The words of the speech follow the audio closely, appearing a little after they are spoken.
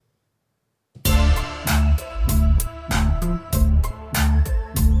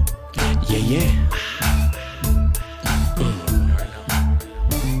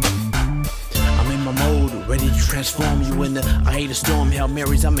hate a storm, Hail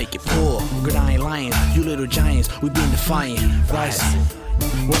Marys, I make it pour. Gridiron lions, you little giants, we been defiant. Rise.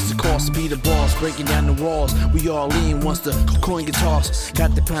 What's the cost to be the boss? Breaking down the walls, we all in once the coin gets tossed.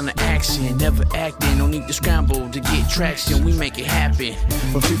 Got the plan of action, never acting. No need to scramble to get traction, we make it happen.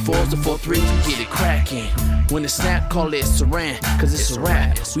 From 3-4s to 4-3s, we get it cracking. When the snap, call it saran, cause it's a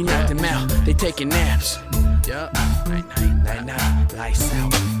wrap. We knock them out, they taking naps. Yup, night, lights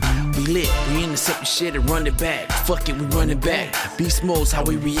out. We lit, we intercept the shit and run it back. Fuck it, we run it back. Beast mode's how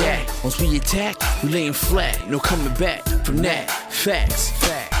we react. Once we attack, we laying flat. No coming back from that. Facts.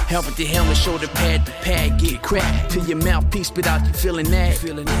 Helmet to helmet, shoulder pad to pad, get cracked. Till your mouthpiece spit out, you feeling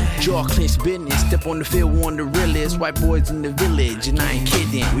that. Jaw clench business, step on the field, we on the realest. White boys in the village, and I ain't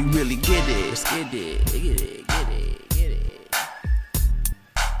kidding, we really get it. Let's get it.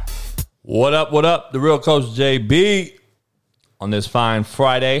 What up? The real Coach JB on this fine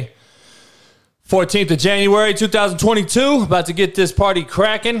Friday, 14th of January, 2022. About to get this party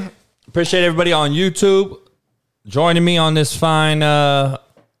cracking. Appreciate everybody on YouTube joining me on this fine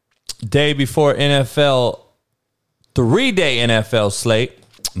day before NFL, 3-day NFL slate,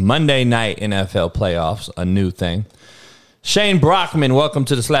 Monday night NFL playoffs, a new thing. Shane Brockman, welcome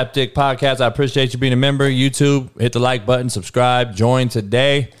to the Slapdick Podcast. I appreciate you being a member. YouTube, hit the like button, subscribe, join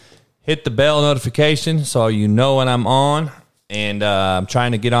today. Hit the bell notification so you know when I'm on. And I'm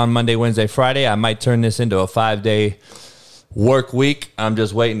trying to get on Monday, Wednesday, Friday. I might turn this into a 5-day work week. I'm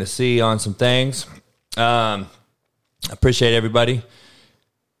just waiting to see on some things. Appreciate everybody.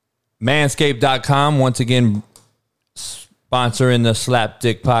 Manscaped.com, once again, sponsoring the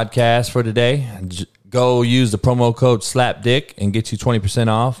Slapdick Podcast for today. Go use the promo code SLAPDICK and get you 20%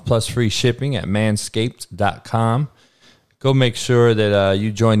 off plus free shipping at manscaped.com. Go make sure that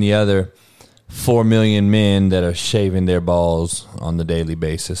you join the other 4 million men that are shaving their balls on the daily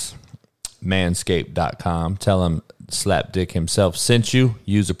basis. Manscaped.com. Tell them Slapdick himself sent you.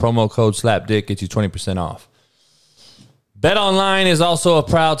 Use the promo code SLAPDICK, get you 20% off. BetOnline is also a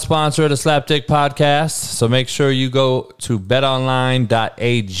proud sponsor of the Slapdick Podcast, so make sure you go to betonline.ag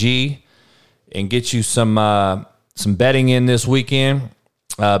and get you some betting in this weekend.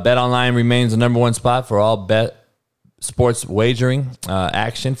 BetOnline remains the number one spot for all sports wagering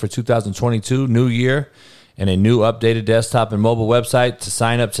action for 2022, new year, and a new updated desktop and mobile website. To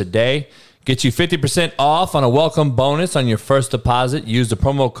sign up today, get you 50% off on a welcome bonus on your first deposit. Use the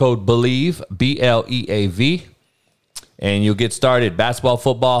promo code BELIEVE, BLEAV, and you'll get started. Basketball,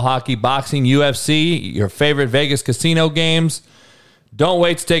 football, hockey, boxing, UFC, your favorite Vegas casino games. Don't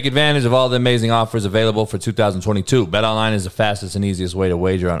wait to take advantage of all the amazing offers available for 2022. BetOnline is the fastest and easiest way to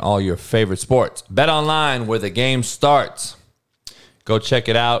wager on all your favorite sports. BetOnline, where the game starts. Go check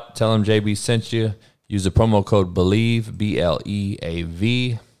it out. Tell them JB sent you. Use the promo code BELIEVE,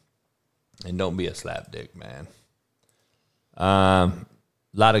 BLEAV. And don't be a slapdick, man. A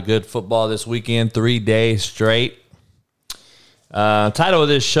lot of good football this weekend, 3 days straight. Title of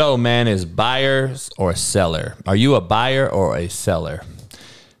this show, man, is Buyers or Seller. Are you a buyer or a seller?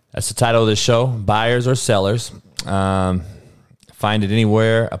 That's the title of the show, Buyers or Sellers. Find it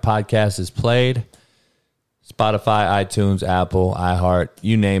anywhere a podcast is played. Spotify, iTunes, Apple, iHeart,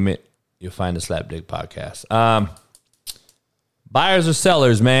 you name it, you'll find the Slapdick Podcast. Buyers or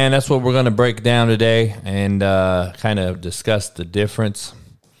sellers, man, that's what we're going to break down today and kind of discuss the difference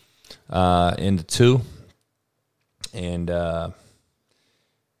in the two. And,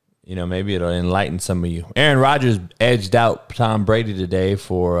 maybe it'll enlighten some of you. Aaron Rodgers edged out Tom Brady today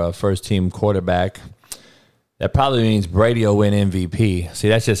for first-team quarterback. That probably means Brady will win MVP. See,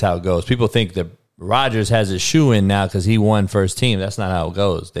 that's just how it goes. People think that Rodgers has a shoe in now because he won first team. That's not how it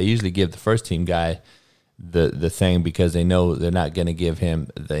goes. They usually give the first-team guy the thing because they know they're not going to give him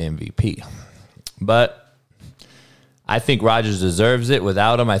the MVP. But I think Rodgers deserves it.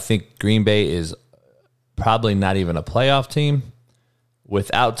 Without him, I think Green Bay is probably not even a playoff team.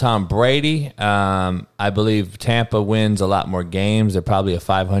 Without Tom Brady, I believe Tampa wins a lot more games. They're probably a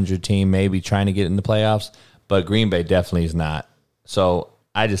 500 team, maybe trying to get in the playoffs, but Green Bay definitely is not. So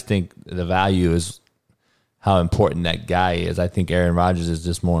I just think the value is how important that guy is. I think Aaron Rodgers is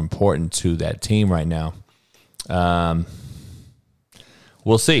just more important to that team right now.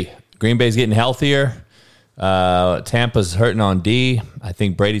 We'll see. Green Bay's getting healthier. Tampa's hurting on D. I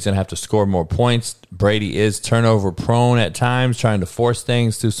think Brady's going to have to score more points. Brady is turnover prone at times, trying to force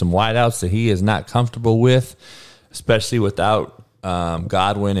things through some wideouts that he is not comfortable with, especially without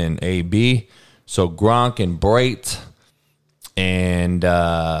Godwin and AB. So Gronk and Brait and,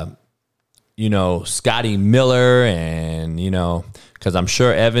 Scotty Miller and, because I'm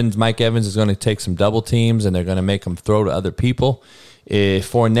sure Mike Evans is going to take some double teams and they're going to make him throw to other people.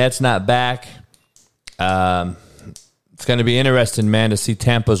 If Fournette's not back, It's going to be interesting, man, to see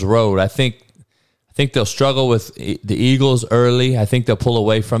Tampa's road. I think they'll struggle with the Eagles early. I think they'll pull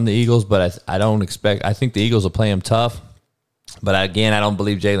away from the Eagles, but I don't expect. I think the Eagles will play them tough. But again, I don't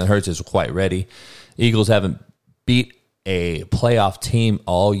believe Jalen Hurts is quite ready. Eagles haven't beat a playoff team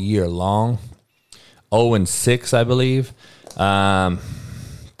all year long. 0-6, I believe. Tampa's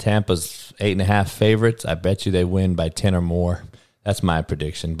 8.5 favorites. I bet you they win by 10 or more. That's my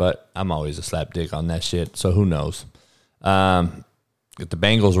prediction, but I'm always a slapdick on that shit, so who knows? Got the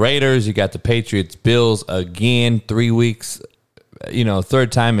Bengals Raiders. You got the Patriots Bills again. 3 weeks,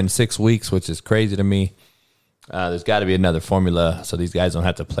 third time in 6 weeks, which is crazy to me. There's got to be another formula so these guys don't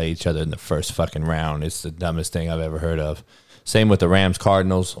have to play each other in the first fucking round. It's the dumbest thing I've ever heard of. Same with the Rams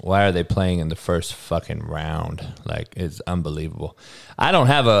Cardinals. Why are they playing in the first fucking round? Like, it's unbelievable. I don't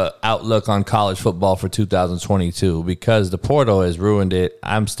have a outlook on college football for 2022 because the portal has ruined it.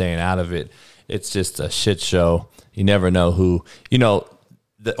 I'm staying out of it. It's just a shit show. You never know who.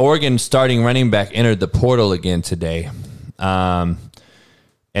 The Oregon starting running back entered the portal again today. And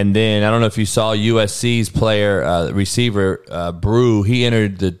then I don't know if you saw USC's player, receiver, Brew. He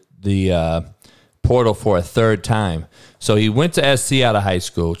entered the portal for a third time. So he went to SC out of high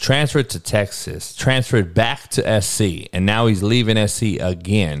school, transferred to Texas, transferred back to SC, and now he's leaving SC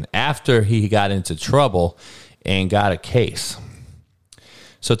again after he got into trouble and got a case.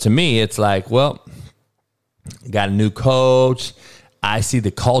 So to me, it's like, well, got a new coach. I see the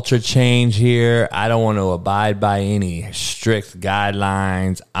culture change here. I don't want to abide by any strict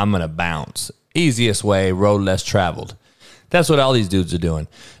guidelines. I'm going to bounce. Easiest way, road less traveled. That's what all these dudes are doing.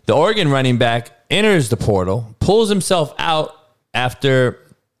 The Oregon running back enters the portal, pulls himself out after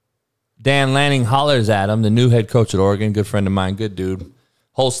Dan Lanning hollers at him, the new head coach at Oregon, good friend of mine, good dude.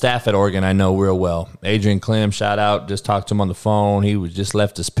 Whole staff at Oregon I know real well. Adrian Clem, shout out, just talked to him on the phone. He was just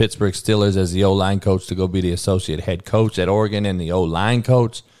left his Pittsburgh Steelers as the O-line coach to go be the associate head coach at Oregon and the O-line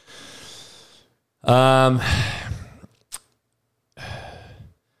coach.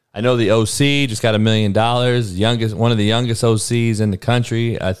 I know the OC just got $1 million. One of the youngest OCs in the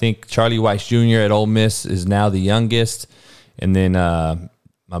country. I think Charlie Weiss Jr. at Ole Miss is now the youngest. And then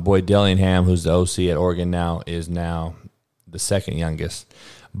my boy Dillingham, who's the OC at Oregon now, is now the second youngest.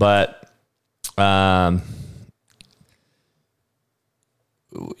 But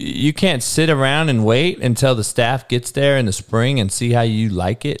you can't sit around and wait until the staff gets there in the spring and see how you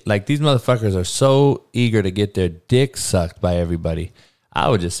like it. Like, these motherfuckers are so eager to get their dick sucked by everybody. I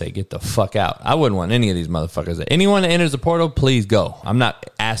would just say get the fuck out. I wouldn't want any of these motherfuckers. Anyone that enters the portal, please go. I'm not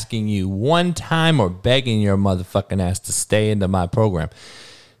asking you one time or begging your motherfucking ass to stay into my program.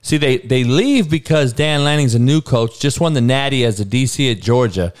 See, they leave because Dan Lanning's a new coach, just won the Natty as a DC at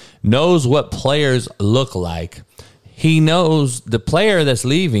Georgia, knows what players look like. He knows, the player that's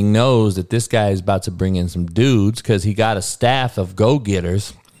leaving knows that this guy is about to bring in some dudes because he got a staff of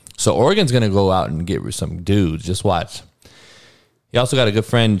go-getters. So Oregon's going to go out and get some dudes. Just watch. He also got a good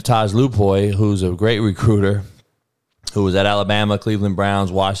friend, Taj Lupoy, who's a great recruiter, who was at Alabama, Cleveland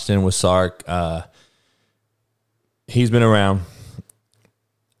Browns, Washington with Sark. He's been around.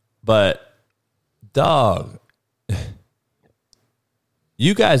 But, dog,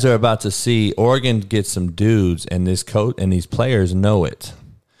 you guys are about to see Oregon get some dudes, and this coach and these players know it.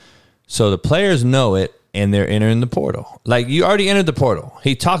 So the players know it, and they're entering the portal. Like, you already entered the portal.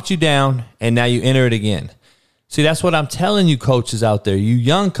 He talked you down, and now you enter it again. See, that's what I'm telling you coaches out there. You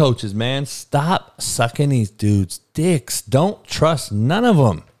young coaches, man, stop sucking these dudes' dicks. Don't trust none of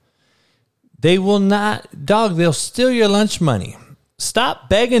them. They will not, dog, they'll steal your lunch money. Stop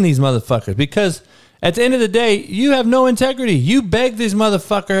begging these motherfuckers because at the end of the day, you have no integrity. You begged this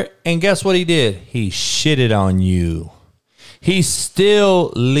motherfucker, and guess what he did? He shitted on you. He's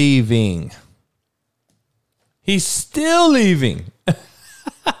still leaving. He's still leaving.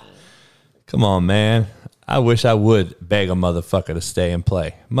 Come on, man. I wish I would beg a motherfucker to stay and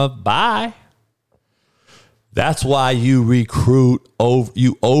play. Bye. That's why you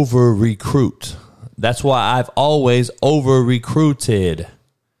over-recruit. That's why I've always over-recruited.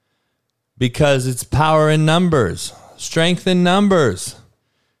 Because it's power in numbers. Strength in numbers.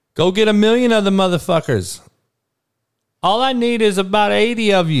 Go get 1 million of the motherfuckers. All I need is about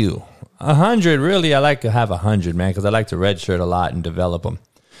 80 of you. 100, really. I like to have 100, man, because I like to redshirt a lot and develop them.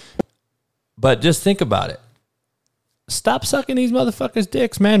 But just think about it. Stop sucking these motherfuckers'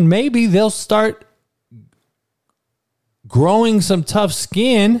 dicks, man. Maybe they'll start growing some tough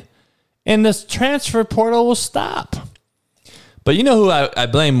skin and this transfer portal will stop. But you know who I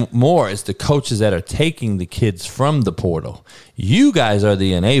blame more is the coaches that are taking the kids from the portal. You guys are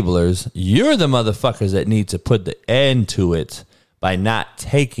the enablers. You're the motherfuckers that need to put the end to it by not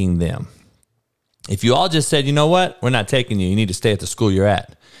taking them. If you all just said, you know what, we're not taking you, you need to stay at the school you're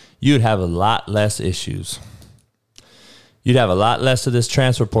at, you'd have a lot less issues. You'd have a lot less of this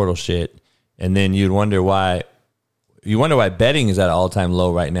transfer portal shit, and then you'd wonder why. You wonder why betting is at an all-time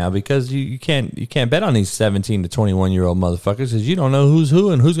low right now, because you can't bet on these 17 to 21-year-old motherfuckers, because you don't know who's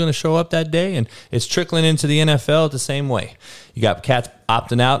who and who's going to show up that day, and it's trickling into the NFL the same way. You got cats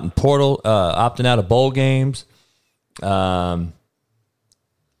opting out and portal, opting out of bowl games.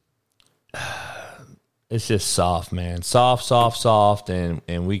 It's just soft, man. Soft,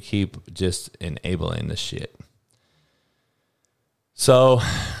 and we keep just enabling the shit. So,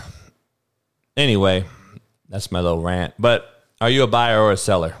 anyway, that's my little rant. But are you a buyer or a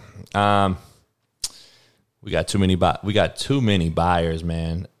seller? We got too many buyers,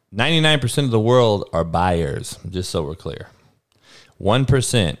 man. 99% of the world are buyers, just so we're clear.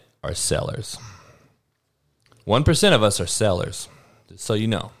 1% are sellers. 1% of us are sellers, just so you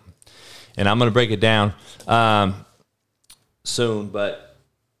know. And I'm going to break it down soon, but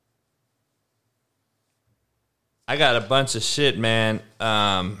I got a bunch of shit, man.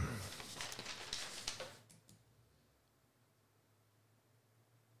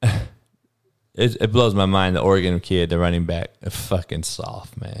 It blows my mind, the Oregon kid, the running back. Fucking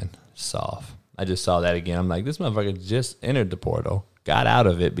soft, man. Soft. I just saw that again. I'm like, this motherfucker just entered the portal, got out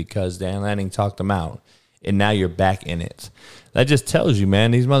of it because Dan Lanning talked him out, and now you're back in it. That just tells you,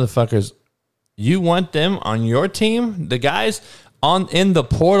 man, these motherfuckers, you want them on your team? The guys in the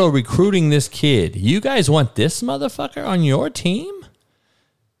portal recruiting this kid, you guys want this motherfucker on your team?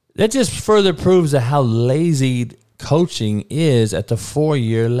 That just further proves how lazy coaching is at the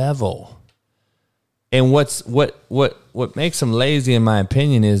 4-year level. And what makes them lazy, in my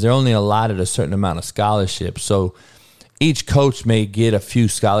opinion, is they're only allotted a certain amount of scholarships. So each coach may get a few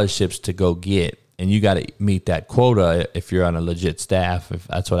scholarships to go get, and you got to meet that quota if you're on a legit staff. If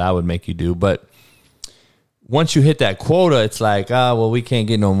that's what I would make you do. But once you hit that quota, it's like, well, we can't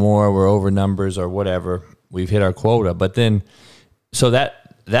get no more. We're over numbers or whatever. We've hit our quota. But then, so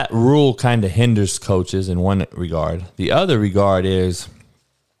that rule kind of hinders coaches in one regard. The other regard is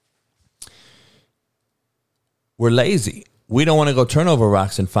we're lazy. We don't want to go turn over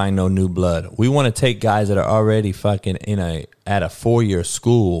rocks and find no new blood. We want to take guys that are already fucking at a 4-year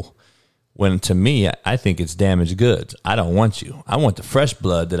school, when to me, I think it's damaged goods. I don't want you. I want the fresh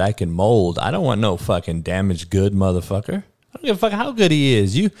blood that I can mold. I don't want no fucking damaged good motherfucker. I don't give a fuck how good he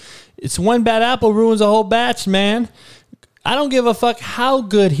is. It's one bad apple ruins a whole batch, man. I don't give a fuck how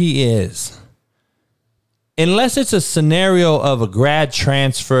good he is. Unless it's a scenario of a grad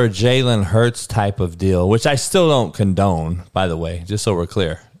transfer Jalen Hurts type of deal, which I still don't condone, by the way, just so we're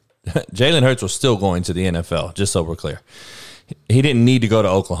clear. Jalen Hurts was still going to the NFL, just so we're clear. He didn't need to go to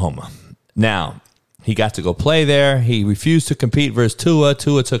Oklahoma. Now, he got to go play there. He refused to compete versus Tua.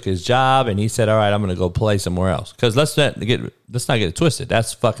 Tua took his job, and he said, all right, I'm going to go play somewhere else. Because let's not get it twisted.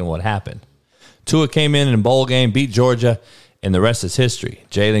 That's fucking what happened. Tua came in a bowl game, beat Georgia, and the rest is history.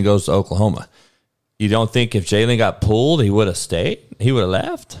 Jalen goes to Oklahoma. You don't think if Jalen got pulled, he would have stayed? He would have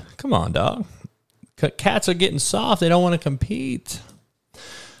left? Come on, dog. Cats are getting soft. They don't want to compete.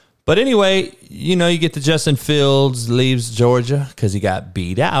 But anyway, you get the Justin Fields leaves Georgia because he got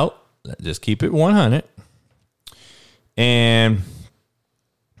beat out. Just keep it 100. And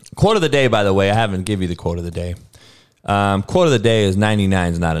quote of the day, by the way, I haven't give you the quote of the day. Quote of the day is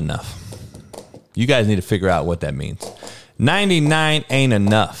 99 is not enough. You guys need to figure out what that means. 99 ain't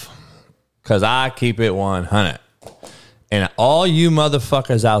enough. Because I keep it 100. And all you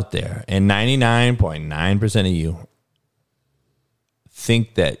motherfuckers out there, and 99.9% of you,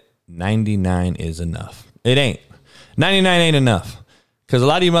 think that 99 is enough. It ain't. 99 ain't enough. Because a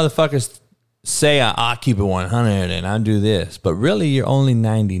lot of you motherfuckers say, I keep it 100 and I do this. But really, you're only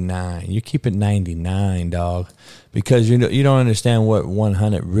 99. You keep it 99, dog. Because you don't understand what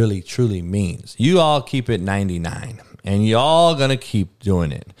 100 really, truly means. You all keep it 99. And you all going to keep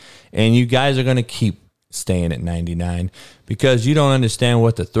doing it. And you guys are going to keep staying at 99 because you don't understand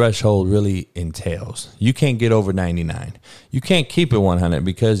what the threshold really entails. You can't get over 99. You can't keep it 100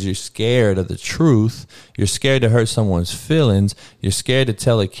 because you're scared of the truth. You're scared to hurt someone's feelings. You're scared to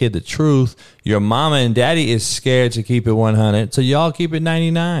tell a kid the truth. Your mama and daddy is scared to keep it 100. So y'all keep it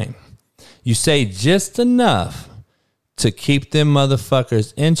 99. You say just enough to keep them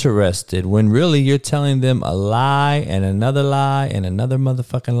motherfuckers interested when really you're telling them a lie and another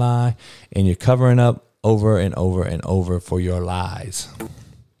motherfucking lie, and you're covering up over and over and over for your lies.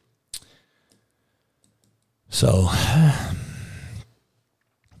 So,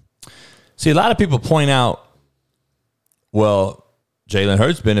 see, a lot of people point out, well, Jalen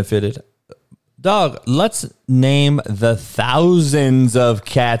Hurts benefited. Dog, let's name the thousands of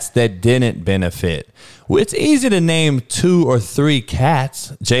cats that didn't benefit. It's easy to name 2 or 3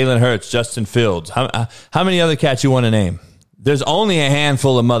 cats. Jalen Hurts, Justin Fields. How many other cats you want to name? There's only a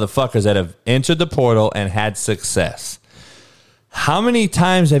handful of motherfuckers that have entered the portal and had success. How many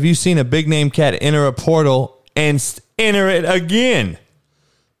times have you seen a big name cat enter a portal and enter it again?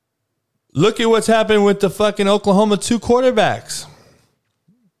 Look at what's happened with the fucking Oklahoma 2 quarterbacks.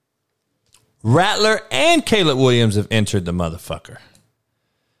 Rattler and Caleb Williams have entered the motherfucker.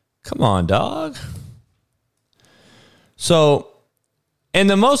 Come on, dog. So, and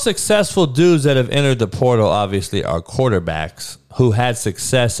the most successful dudes that have entered the portal, obviously, are quarterbacks who had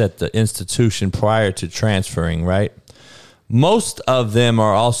success at the institution prior to transferring, right? Most of them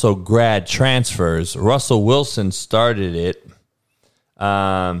are also grad transfers. Russell Wilson started it.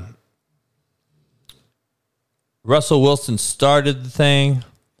 Russell Wilson started the thing.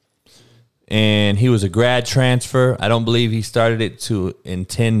 And he was a grad transfer. I don't believe he started it to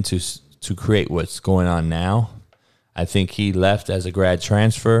intend to create what's going on now. I think he left as a grad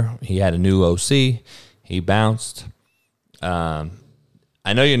transfer. He had a new OC. He bounced. I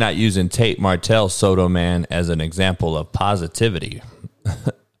know you're not using Tate Martell, Soto Man, as an example of positivity.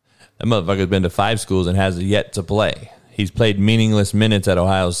 That motherfucker's been to 5 schools and has yet to play. He's played meaningless minutes at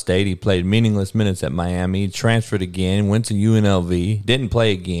Ohio State. He played meaningless minutes at Miami. He transferred again, went to UNLV, didn't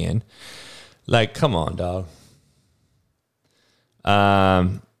play again. Like, come on, dog.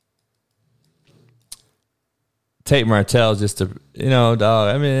 Tate Martell just dog.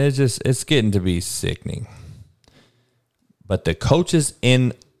 I mean, it's getting to be sickening. But the coaches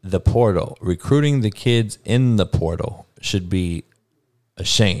in the portal, recruiting the kids in the portal, should be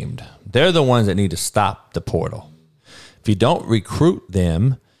ashamed. They're the ones that need to stop the portal. If you don't recruit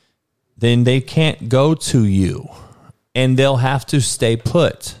them, then they can't go to you, and they'll have to stay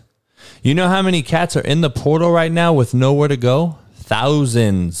put. You know how many cats are in the portal right now with nowhere to go?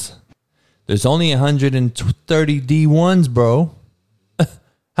 Thousands. There's only 130 D1s, bro.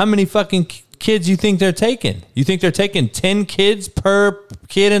 How many fucking kids you think they're taking? You think they're taking 10 kids per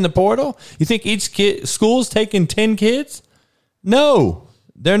kid in the portal? You think each school's taking 10 kids? No,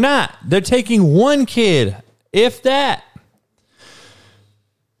 they're not. They're taking 1 kid, if that.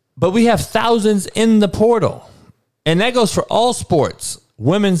 But we have thousands in the portal. And that goes for all sports.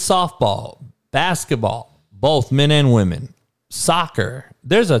 Women's softball, basketball, both men and women, soccer.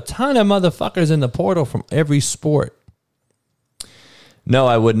 There's a ton of motherfuckers in the portal from every sport. No,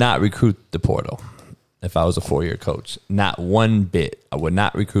 I would not recruit the portal if I was a 4-year coach. Not one bit. I would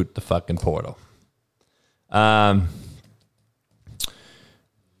not recruit the fucking portal. Man,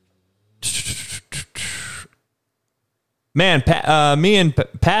 me and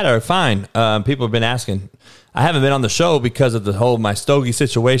Pat are fine. People have been asking. I haven't been on the show because of the whole my Stogie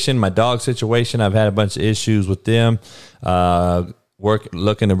situation, my dog situation. I've had a bunch of issues with them.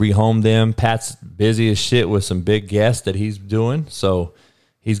 Looking to rehome them. Pat's busy as shit with some big guests that he's doing. So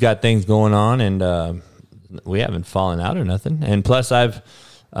he's got things going on, and we haven't fallen out or nothing. And plus I've,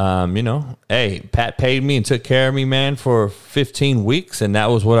 Pat paid me and took care of me, man, for 15 weeks. And that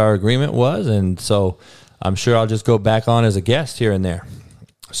was what our agreement was. And so I'm sure I'll just go back on as a guest here and there.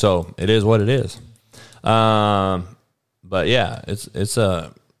 So it is what it is. But yeah, it's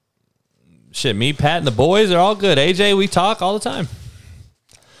shit. Me, Pat, and the boys are all good. AJ, we talk all the time.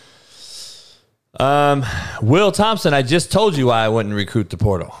 Will Thompson, I just told you why I wouldn't recruit the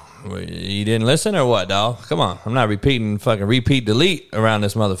portal. You didn't listen or what, dog? Come on, I'm not repeating fucking repeat delete around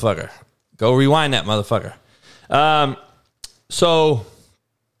this motherfucker. Go rewind that motherfucker. So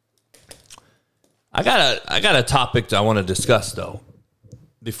I got a topic that I want to discuss though.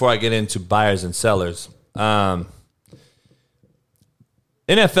 Before I get into buyers and sellers, NFL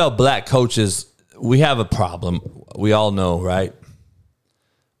black coaches, we have a problem. We all know, right?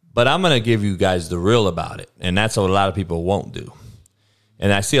 But I'm going to give you guys the real about it. And that's what a lot of people won't do.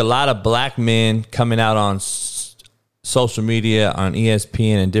 And I see a lot of black men coming out on social media, on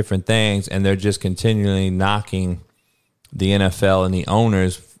ESPN and different things, and they're just continually knocking the NFL and the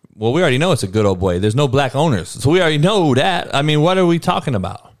owners. Well, we already know it's a good old boy. There's no black owners. So we already know that. I mean, what are we talking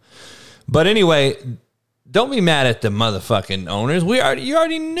about? But anyway, don't be mad at the motherfucking owners. You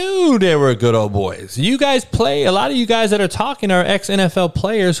already knew they were good old boys. You guys play. A lot of you guys that are talking are ex-NFL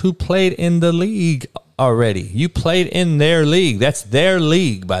players who played in the league already. You played in their league. That's their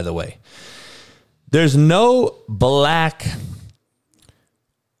league, by the way. There's no black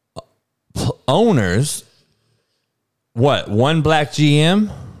owners. What? One black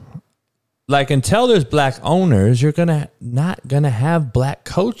GM? Like, until there's black owners, you're not gonna have black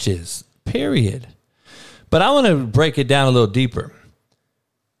coaches, period. But I want to break it down a little deeper.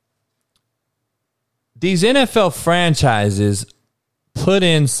 these NFL franchises put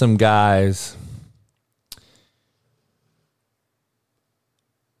in some guys,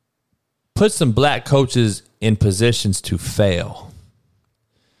 put some black coaches in positions to fail.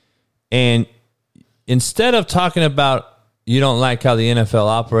 And instead of talking about you don't like how the NFL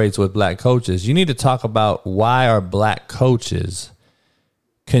operates with black coaches, you need to talk about why are black coaches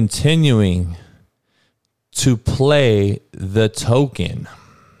continuing to play the token.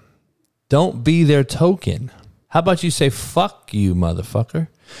 Don't be their token. How about you say, fuck you, motherfucker?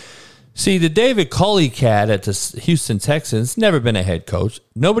 See, the David Culley cat at the Houston Texans never been a head coach.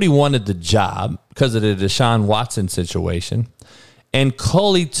 Nobody wanted the job because of the Deshaun Watson situation. And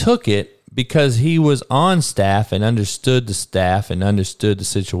Culley took it because he was on staff and understood the staff and understood the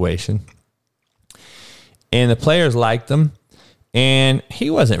situation. And the players liked him. And he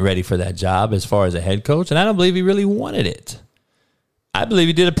wasn't ready for that job as far as a head coach. And I don't believe he really wanted it. I believe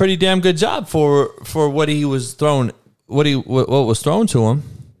he did a pretty damn good job for what he was thrown, what was thrown to him.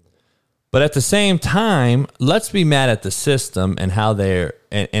 But at the same time, let's be mad at the system and how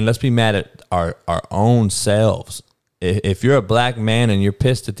and let's be mad at our own selves. If you're a black man and you're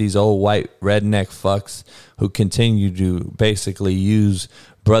pissed at these old white redneck fucks who continue to basically use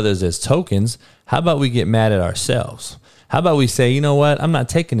brothers as tokens, how about we get mad at ourselves? How about we say, you know what? I'm not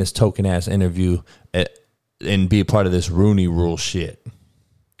taking this token ass interview and be a part of this Rooney Rule shit.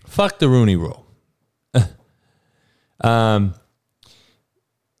 Fuck the Rooney Rule.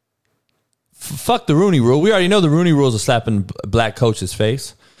 Fuck the Rooney Rule. We already know the Rooney Rule is a slap in black coach's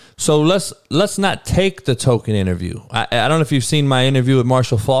face. So let's not take the token interview. I don't know if you've seen my interview with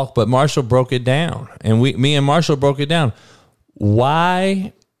Marshall Faulk, but Marshall broke it down, and me and Marshall broke it down.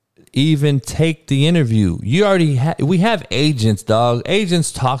 Why even take the interview? You already we have agents, dog.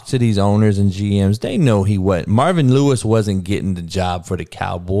 Agents talk to these owners and GMs. They know Marvin Lewis wasn't getting the job for the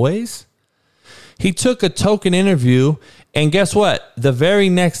Cowboys. He took a token interview, and guess what? The very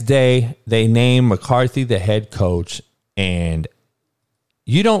next day, they named McCarthy the head coach, and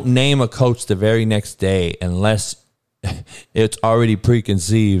you don't name a coach the very next day unless it's already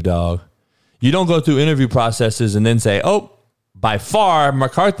preconceived, dog. You don't go through interview processes and then say, oh, by far,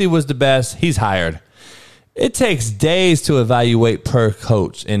 McCarthy was the best. He's hired. It takes days to evaluate per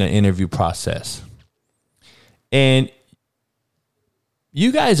coach in an interview process. And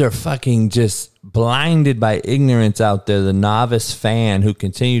you guys are fucking just blinded by ignorance out there, the novice fan who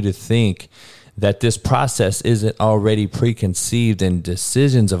continue to think that this process isn't already preconceived and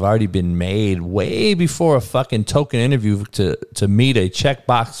decisions have already been made way before a fucking token interview to meet a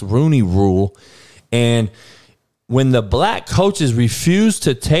checkbox Rooney Rule. And when the black coaches refuse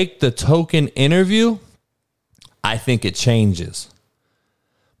to take the token interview, I think it changes.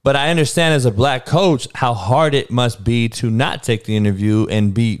 But I understand as a black coach how hard it must be to not take the interview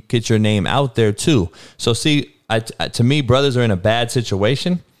and get your name out there too. So see, to me, brothers are in a bad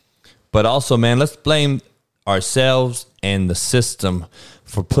situation. But also, man, let's blame ourselves and the system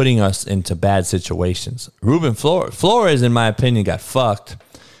for putting us into bad situations. Ruben Flores, in my opinion, got fucked.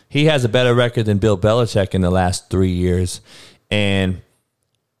 He has a better record than Bill Belichick in the last 3 years. And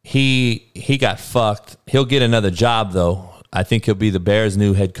he got fucked. He'll get another job, though. I think he'll be the Bears'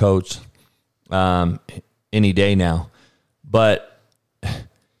 new head coach any day now. But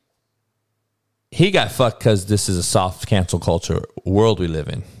he got fucked because this is a soft cancel culture world we live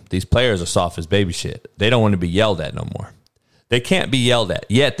in. These players are soft as baby shit. They don't want to be yelled at no more. They can't be yelled at,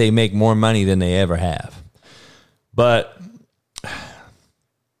 yet they make more money than they ever have. But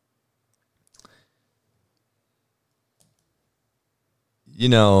you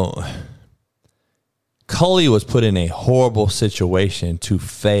know, Culley was put in a horrible situation to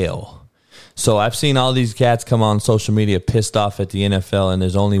fail. So I've seen all these cats come on social media pissed off at the NFL, and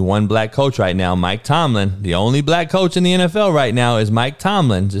there's only one black coach right now, Mike Tomlin. The only black coach in the NFL right now is Mike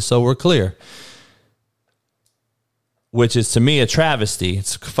Tomlin, just so we're clear. Which is, to me, a travesty.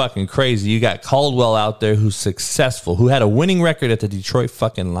 It's fucking crazy. You got Caldwell out there who's successful, who had a winning record at the Detroit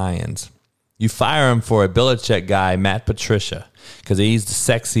fucking Lions. You fire him for a Belichick guy, Matt Patricia, because he's the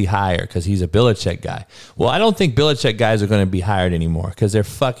sexy hire, because he's a Belichick guy. Well, I don't think Belichick guys are going to be hired anymore because they're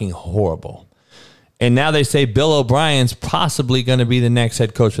fucking horrible. And now they say Bill O'Brien's possibly going to be the next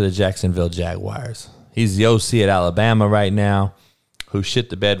head coach for the Jacksonville Jaguars. He's the OC at Alabama right now, who shit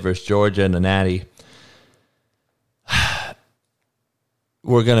the bed versus Georgia in the Natty.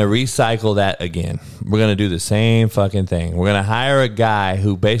 We're going to recycle that again. We're going to do the same fucking thing. We're going to hire a guy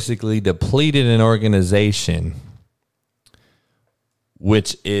who basically depleted an organization,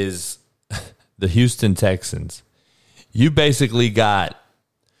 which is the Houston Texans. You basically got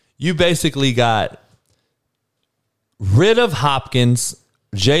rid of Hopkins,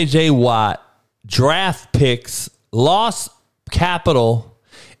 J.J. Watt, draft picks, lost capital,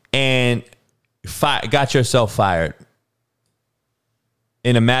 and got yourself fired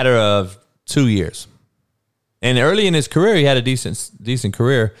in a matter of 2 years. And early in his career, he had a decent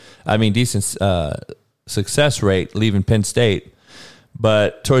career. I mean, decent success rate leaving Penn State.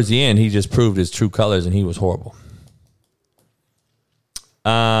 But towards the end, he just proved his true colors, and he was horrible.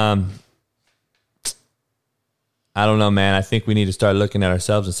 I don't know, man. I think we need to start looking at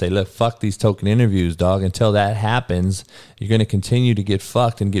ourselves and say, look, fuck these token interviews, dog. Until that happens, you're going to continue to get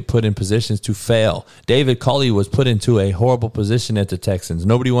fucked and get put in positions to fail. David Culley was put into a horrible position at the Texans.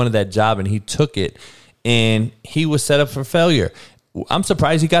 Nobody wanted that job, and he took it, and he was set up for failure. I'm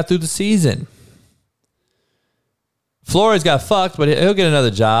surprised he got through the season. Flores got fucked, but he'll get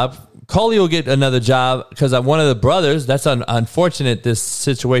another job. Culley will get another job because one of the brothers, that's unfortunate this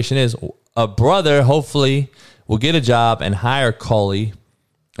situation is, a brother hopefully will get a job and hire Culley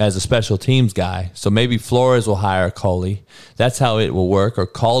as a special teams guy. So maybe Flores will hire Culley. That's how it will work. Or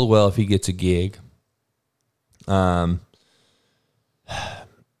Caldwell if he gets a gig. I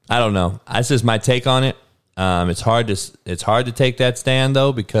don't know. That's just my take on it. It's hard to take that stand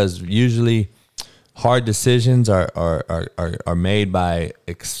though, because usually hard decisions are made by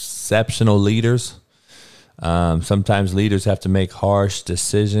exceptional leaders. Sometimes leaders have to make harsh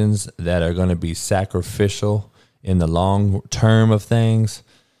decisions that are going to be sacrificial in the long term of things.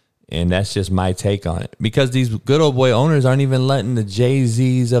 And that's just my take on it. Because these good old boy owners aren't even letting the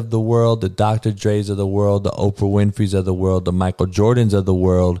Jay-Z's of the world, the Dr. Dre's of the world, the Oprah Winfrey's of the world, the Michael Jordans of the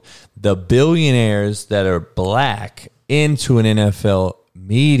world, the billionaires that are black into an NFL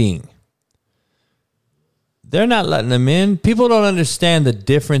meeting. They're not letting them in. People don't understand the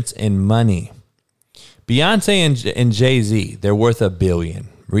difference in money. Beyonce and Jay-Z, they're worth $1 billion.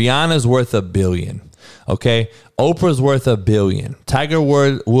 Rihanna's worth $1 billion. Okay? Oprah's worth $1 billion. Tiger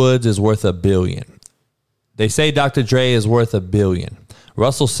Woods is worth $1 billion. They say Dr. Dre is worth $1 billion.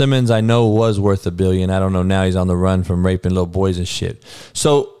 Russell Simmons, I know, was worth $1 billion. I don't know. Now he's on the run from raping little boys and shit.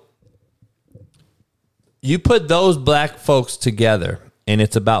 So you put those black folks together, and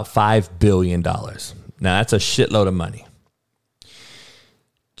it's about $5 billion. Now, that's a shitload of money.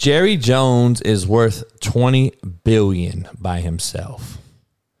 Jerry Jones is worth $20 billion by himself.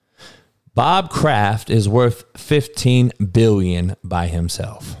 Bob Kraft is worth $15 billion by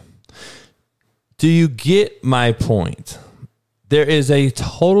himself. Do you get my point? There is a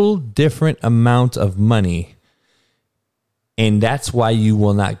total different amount of money, and that's why you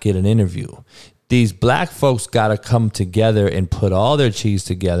will not get an interview. These black folks got to come together and put all their cheese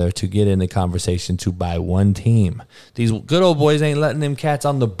together to get in the conversation to buy one team. These good old boys ain't letting them cats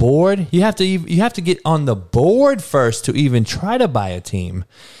on the board. You have to get on the board first to even try to buy a team.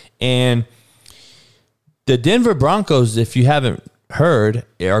 And the Denver Broncos, if you haven't heard,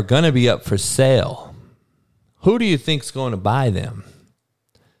 are going to be up for sale. Who do you think's going to buy them?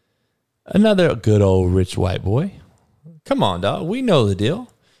 Another good old rich white boy. Come on, dog. We know the deal.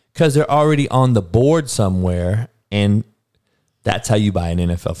 Because they're already on the board somewhere, and that's how you buy an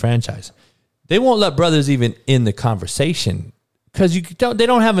NFL franchise. They won't let brothers even in the conversation because they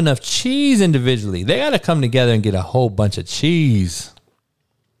don't have enough cheese individually. They got to come together and get a whole bunch of cheese.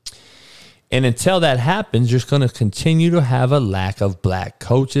 And until that happens, you're going to continue to have a lack of black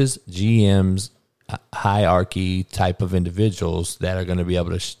coaches, GMs, hierarchy type of individuals that are going to be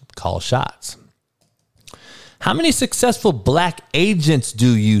able to call shots. How many successful black agents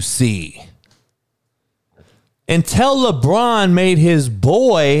do you see? Until LeBron made his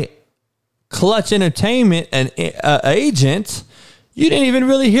boy Clutch Entertainment an agent, you didn't even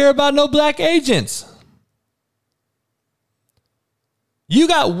really hear about no black agents. You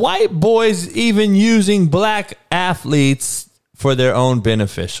got white boys even using black athletes for their own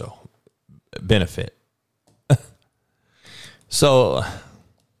benefit. So,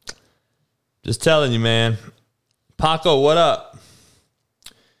 just telling you, man. Paco, what up?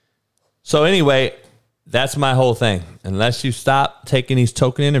 So anyway, that's my whole thing. Unless you stop taking these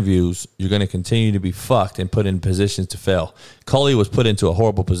token interviews, you're going to continue to be fucked and put in positions to fail. Culley was put into a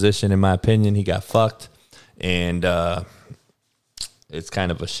horrible position, in my opinion. He got fucked, and it's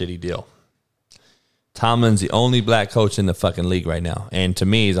kind of a shitty deal. Tomlin's the only black coach in the fucking league right now. And to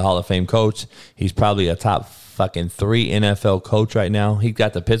me, he's a Hall of Fame coach. He's probably a top fucking 3 NFL coach right now. He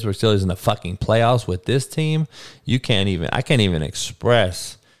got the Pittsburgh Steelers in the fucking playoffs with this team. I can't even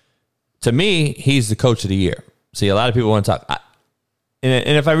express. To me, he's the coach of the year. See, a lot of people want to talk.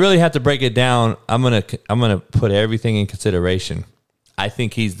 And if I really have to break it down, I'm gonna put everything in consideration. I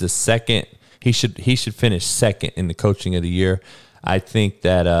think he's the second. He should finish second in the coaching of the year. I think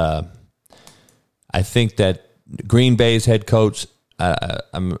that Green Bay's head coach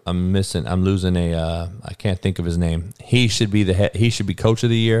I'm missing. I'm losing a. I can't think of his name. He should be the head. He should be coach of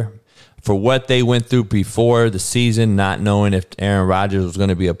the year for what they went through before the season, not knowing if Aaron Rodgers was going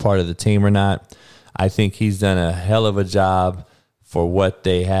to be a part of the team or not. I think he's done a hell of a job for what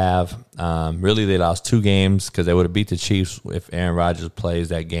they have. Really, they lost 2 games because they would have beat the Chiefs if Aaron Rodgers plays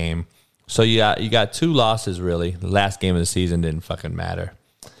that game. So you got 2 losses, really. The last game of the season didn't fucking matter.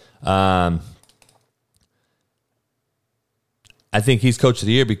 I think he's coach of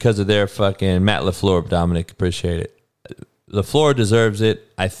the year because of their fucking Matt LaFleur, Dominic. Appreciate it. LaFleur deserves it.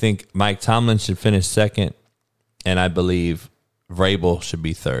 I think Mike Tomlin should finish second, and I believe Vrabel should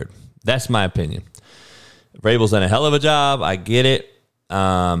be third. That's my opinion. Vrabel's done a hell of a job. I get it.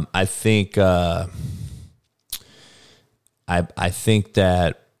 I think I think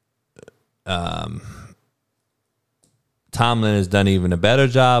that Tomlin has done even a better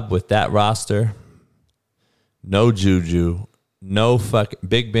job with that roster. No Juju. No fucking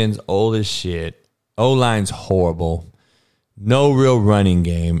Big Ben's old as shit. O-line's horrible. No real running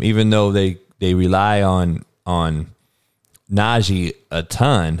game, even though they rely on Najee a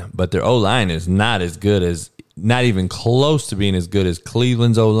ton, but their O-line is not even close to being as good as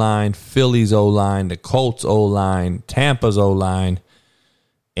Cleveland's O-line, Philly's O-line, the Colts O-line, Tampa's O-line,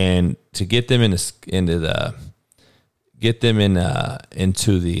 and to get them into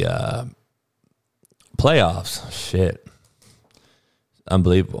the playoffs, shit,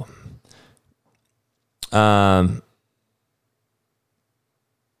 unbelievable.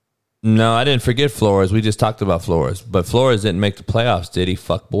 No, I didn't forget Flores. We just talked about Flores. But Flores didn't make the playoffs, did he,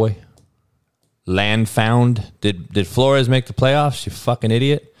 fuckboy? Land found. Did Flores make the playoffs, you fucking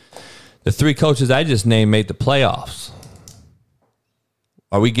idiot? The 3 coaches I just named made the playoffs.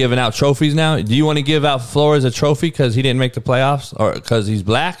 Are we giving out trophies now? Do you want to give out Flores a trophy because he didn't make the playoffs? Or because he's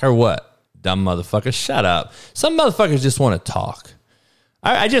black or what? Dumb motherfucker. Shut up. Some motherfuckers just want to talk.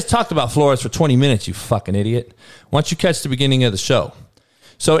 I just talked about Flores for 20 minutes, you fucking idiot. Why don't you catch the beginning of the show?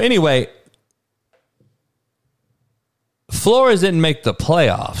 So anyway, Flores didn't make the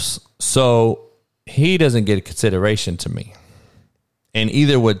playoffs, so he doesn't get a consideration to me. And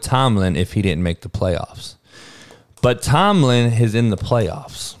either would Tomlin if he didn't make the playoffs. But Tomlin is in the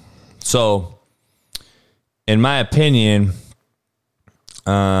playoffs. So, in my opinion,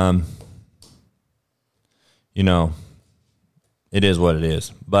 it is what it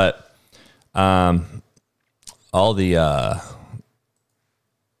is. But all the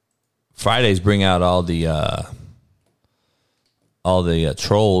Fridays bring out all the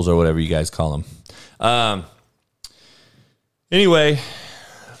trolls or whatever you guys call them. Anyway,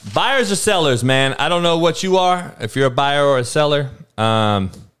 buyers or sellers, man. I don't know what you are, if you're a buyer or a seller.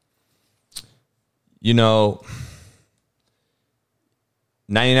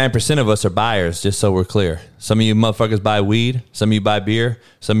 99% of us are buyers, just so we're clear. Some of you motherfuckers buy weed. Some of you buy beer.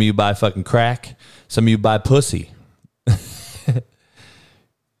 Some of you buy fucking crack. Some of you buy pussy.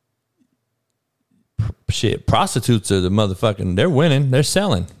 Shit, prostitutes are the motherfucking, they're winning. They're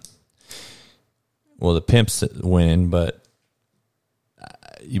selling. Well, the pimp's winning, but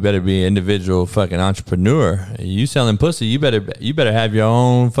you better be an individual fucking entrepreneur. You selling pussy, you better have your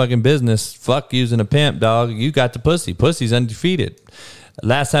own fucking business. Fuck using a pimp, dog. You got the pussy. Pussy's undefeated.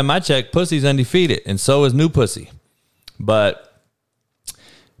 Last time I checked, pussy's undefeated, and so is new pussy. But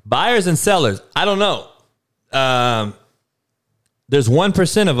buyers and sellers, I don't know. There's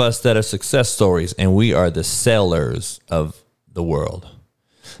 1% of us that are success stories, and we are the sellers of the world.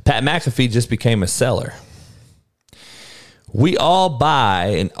 Pat McAfee just became a seller. We all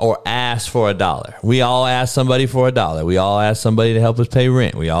buy or ask for $1. We all ask somebody for $1. We all ask somebody to help us pay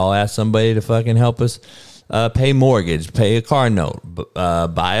rent. We all ask somebody to fucking help us pay mortgage, pay a car note,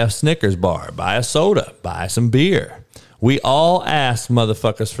 buy a Snickers bar, buy a soda, buy some beer. We all ask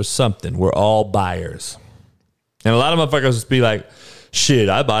motherfuckers for something. We're all buyers. And a lot of motherfuckers just be like, shit,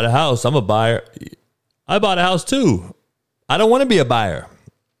 I bought a house. I'm a buyer. I bought a house too. I don't want to be a buyer.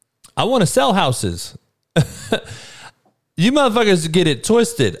 I want to sell houses. You motherfuckers get it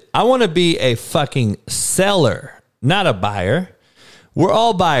twisted. I want to be a fucking seller, not a buyer. We're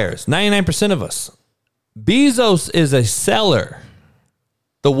all buyers, 99% of us. Bezos is a seller.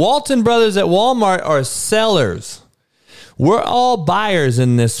 The Walton brothers at Walmart are sellers. We're all buyers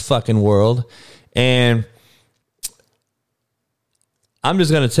in this fucking world. And I'm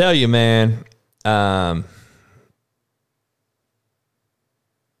just going to tell you, man,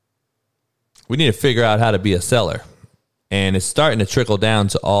 we need to figure out how to be a seller. And it's starting to trickle down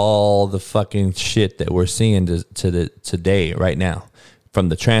to all the fucking shit that we're seeing today, right now. From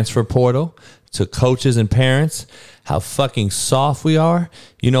the transfer portal to coaches and parents, how fucking soft we are.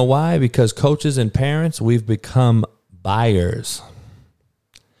 You know why? Because coaches and parents, we've become buyers.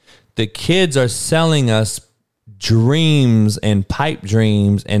 The kids are selling us dreams and pipe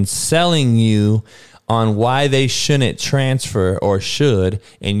dreams and selling you on why they shouldn't transfer or should,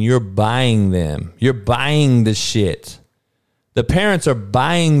 and you're buying them. You're buying the shit. The parents are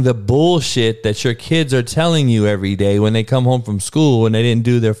buying the bullshit that your kids are telling you every day when they come home from school and they didn't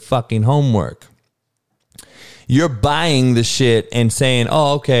do their fucking homework. You're buying the shit and saying,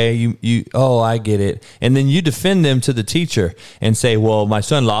 oh, okay, I get it. And then you defend them to the teacher and say, well, my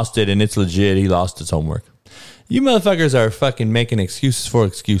son lost it and it's legit. He lost his homework. You motherfuckers are fucking making excuses for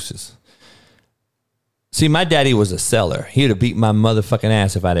excuses. See, my daddy was a seller. He would have beat my motherfucking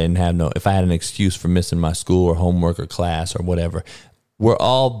ass if I had an excuse for missing my school or homework or class or whatever. We're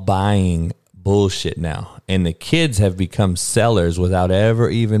all buying bullshit now. And the kids have become sellers without ever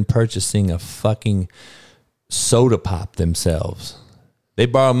even purchasing a fucking soda pop themselves. They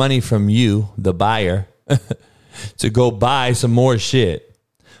borrow money from you, the buyer, to go buy some more shit.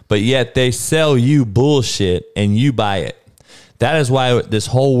 But yet they sell you bullshit and you buy it. That is why this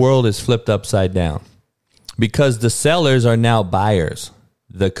whole world is flipped upside down. Because the sellers are now buyers.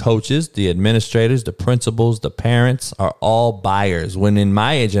 The coaches, the administrators, the principals, the parents are all buyers. When in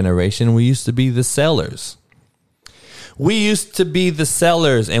my generation, we used to be the sellers. We used to be the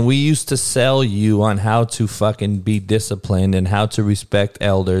sellers, and we used to sell you on how to fucking be disciplined and how to respect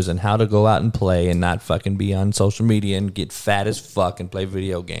elders and how to go out and play and not fucking be on social media and get fat as fuck and play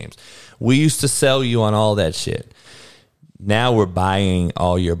video games. We used to sell you on all that shit. Now we're buying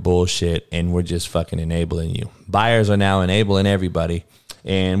all your bullshit and we're just fucking enabling you. Buyers are now enabling everybody.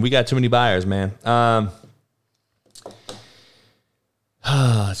 And we got too many buyers, man.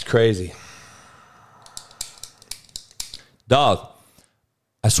 It's crazy. Dog,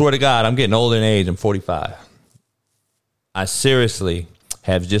 I swear to God, I'm getting older in age. I'm 45. I seriously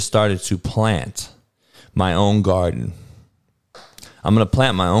have just started to plant my own garden. I'm going to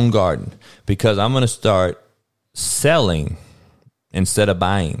plant my own garden because I'm going to start selling instead of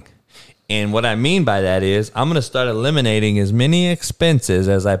buying. And what I mean by that is I'm going to start eliminating as many expenses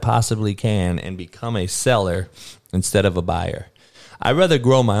as I possibly can and become a seller instead of a buyer. I'd rather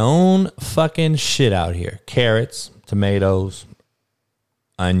grow my own fucking shit out here. Carrots, tomatoes,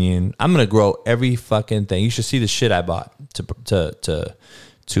 onion. I'm going to grow every fucking thing. You should see the shit I bought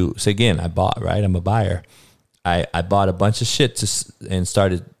so again, I bought, right? I'm a buyer. I bought a bunch of shit and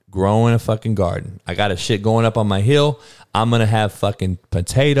started growing a fucking garden. I got a shit going up on my hill. I'm going to have fucking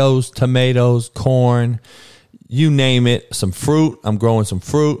potatoes, tomatoes, corn, you name it, some fruit. I'm growing some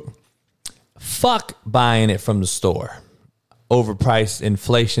fruit. Fuck buying it from the store. Overpriced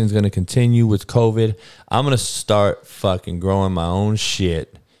inflation is going to continue with COVID. I'm going to start fucking growing my own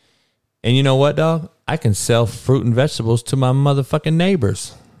shit. And you know what, dog? I can sell fruit and vegetables to my motherfucking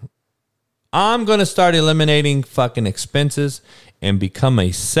neighbors. I'm going to start eliminating fucking expenses and become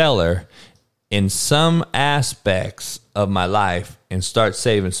a seller in some aspects of my life and start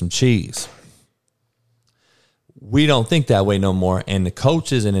saving some cheese. We don't think that way no more. And the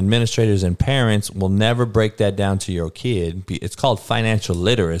coaches and administrators and parents will never break that down to your kid. It's called financial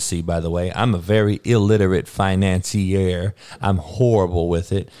literacy, by the way. I'm a very illiterate financier. I'm horrible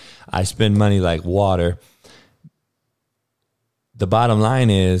with it. I spend money like water. The bottom line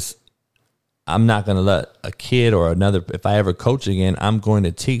is, I'm not going to let a kid or another, if I ever coach again, I'm going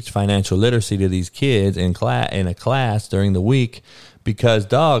to teach financial literacy to these kids in a class during the week because,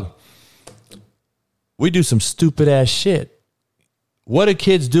 dog, we do some stupid ass shit. What do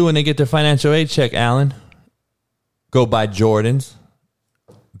kids do when they get their financial aid check, Alan? Go buy Jordans,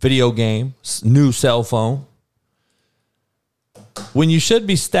 video game, new cell phone. When you should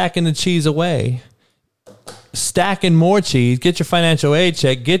be stacking the cheese away, stacking more cheese, get your financial aid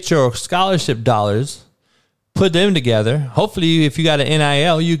check, get your scholarship dollars, put them together. Hopefully, if you got an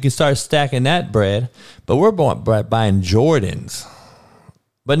NIL, you can start stacking that bread. But we're buying Jordans.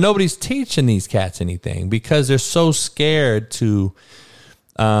 But nobody's teaching these cats anything because they're so scared to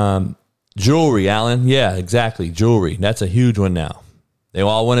jewelry, Alan. Yeah, exactly. Jewelry. That's a huge one now. They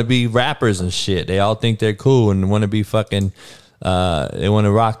all want to be rappers and shit. They all think they're cool and want to be fucking, they want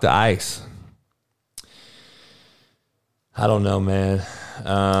to rock the ice. I don't know, man.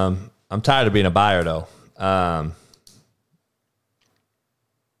 I'm tired of being a buyer, though.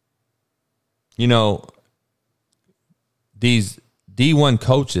 These D1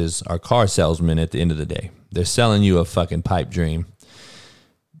 coaches are car salesmen at the end of the day. They're selling you a fucking pipe dream.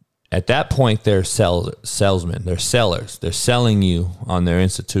 At that point, they're salesmen. They're sellers. They're selling you on their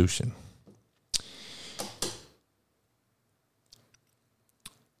institution.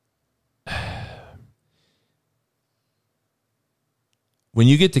 When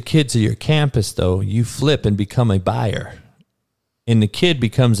you get the kids to your campus, though, you flip and become a buyer. and the kid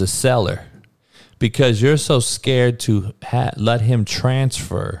becomes a seller because you're so scared to let him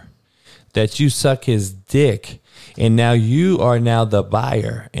transfer that you suck his dick, and now you are now the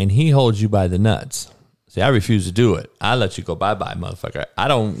buyer, and he holds you by the nuts. See, I refuse to do it. I let you go bye-bye, motherfucker. I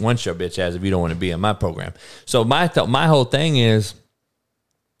don't want your bitch ass if you don't want to be in my program. So my whole thing is,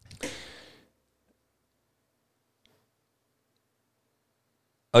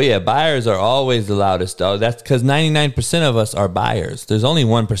 oh yeah, buyers are always the loudest, dog. That's because 99% of us are buyers. There's only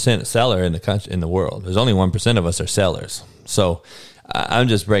 1% seller in the country, in the world. There's only 1% of us are sellers. So I'm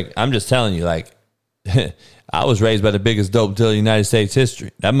just telling you, like, I was raised by the biggest dope dealer in United States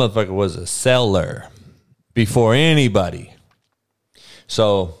history. That motherfucker was a seller before anybody.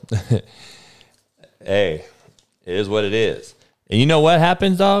 So, hey, it is what it is. And you know what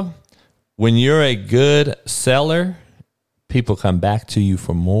happens, dog? When you're a good seller, people come back to you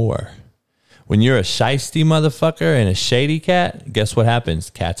for more. When you're a shiesty motherfucker and a shady cat, guess what happens?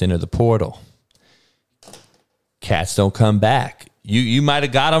 Cats enter the portal. Cats don't come back. You might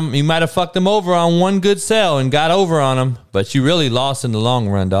have got them, you might have fucked them over on one good sell and got over on them, but you really lost in the long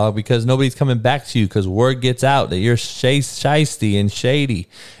run, dog, because nobody's coming back to you because word gets out that you're shiesty and shady.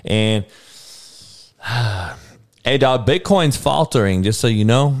 And hey, dog, Bitcoin's faltering, just so you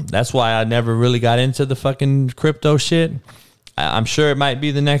know. That's why I never really got into the fucking crypto shit. I'm sure it might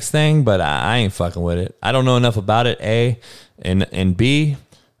be the next thing, but I ain't fucking with it. I don't know enough about it, A. And B,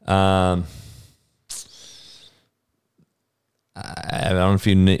 I don't know if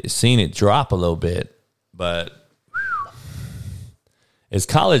you've seen it drop a little bit, but is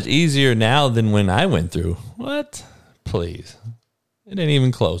college easier now than when I went through? What? Please. It ain't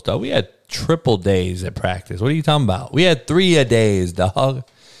even close, dog. We had triple days at practice. What are you talking about? We had 3-a-days, dog.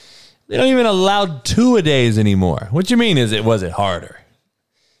 They don't even allow 2-a-days anymore. What you mean was it harder?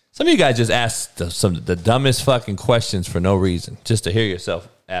 Some of you guys just ask the dumbest fucking questions for no reason, just to hear yourself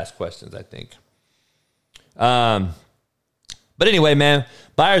ask questions, I think. But anyway, man,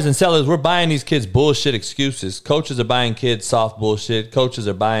 buyers and sellers, we're buying these kids bullshit excuses. Coaches are buying kids soft bullshit. Coaches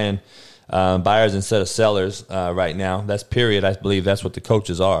are buying buyers instead of sellers right now. That's period. I believe that's what the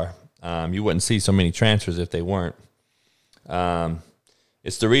coaches are. You wouldn't see so many transfers if they weren't.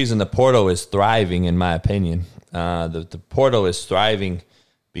 It's the reason the portal is thriving, in my opinion. The portal is thriving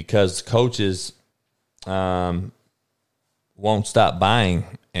because coaches won't stop buying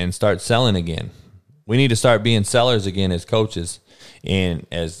and start selling again. We need to start being sellers again as coaches and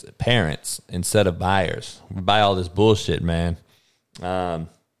as parents instead of buyers. We buy all this bullshit, man.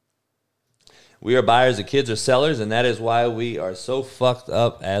 We are buyers, the kids are sellers, and that is why we are so fucked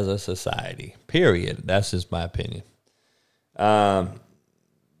up as a society. Period. That's just my opinion. The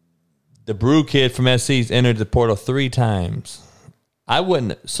Brew kid from SC's entered the portal 3 times. I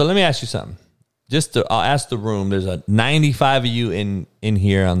wouldn't. So let me ask you something. I'll ask the room. There's a 95 of you in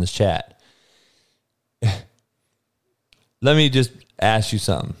here on this chat. Let me just ask you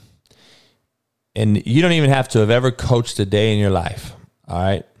something. And you don't even have to have ever coached a day in your life. All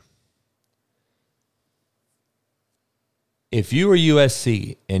right. If you were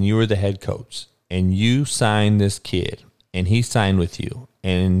USC and you were the head coach and you signed this kid and he signed with you,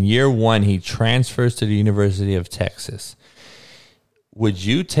 and in year 1 he transfers to the University of Texas, would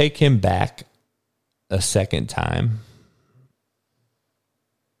you take him back a second time?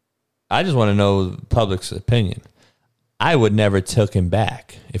 I just want to know the public's opinion. I would never took him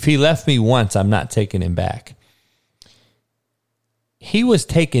back. If he left me once, I'm not taking him back. He was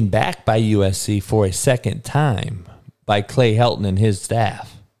taken back by USC for a second time by Clay Helton and his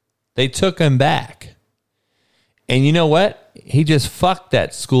staff. They took him back. And you know what? He just fucked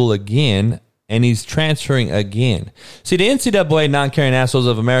that school again, and he's transferring again. See, the NCAA non-caring assholes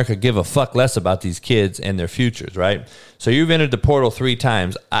of America give a fuck less about these kids and their futures, right? So you've entered the portal 3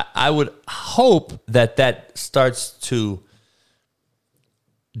 times. I would hope that starts to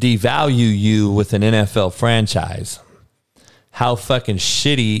devalue you with an NFL franchise. How fucking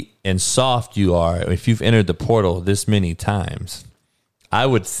shitty and soft you are if you've entered the portal this many times. I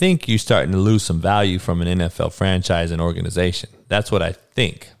would think you're starting to lose some value from an NFL franchise and organization. That's what I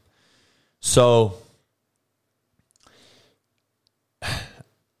think. So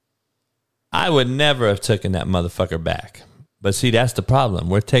I would never have taken that motherfucker back. But see, that's the problem.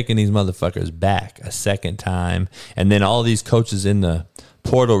 We're taking these motherfuckers back a second time. And then all these coaches in the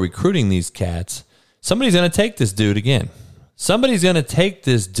portal recruiting these cats. Somebody's going to take this dude again. Somebody's going to take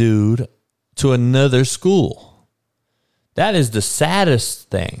this dude to another school. That is the saddest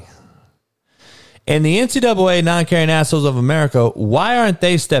thing. And the NCAA non-caring assholes of America, why aren't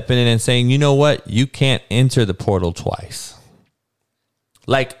they stepping in and saying, you know what? You can't enter the portal twice.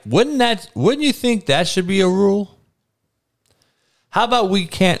 Like, wouldn't you think that should be a rule? How about we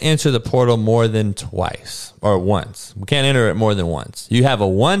can't enter the portal more than twice or once? We can't enter it more than once. You have a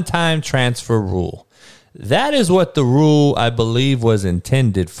one-time transfer rule. That is what the rule, I believe, was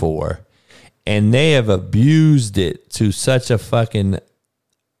intended for. And they have abused it to such a fucking...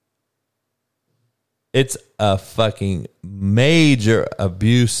 It's a fucking major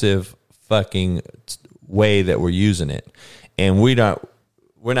abusive fucking way that we're using it. And we're not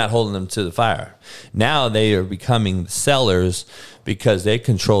holding them to the fire. Now they are becoming sellers because they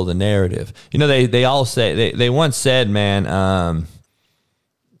control the narrative. You know, they all say, they once said, man,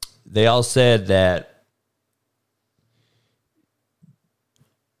 they all said that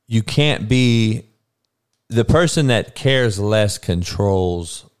you can't be, the person that cares less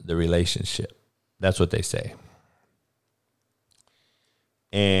controls the relationship. That's what they say.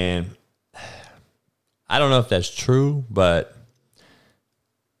 And I don't know if that's true, but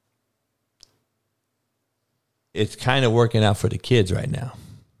it's kind of working out for the kids right now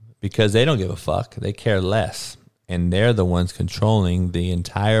because they don't give a fuck. They care less. And they're the ones controlling the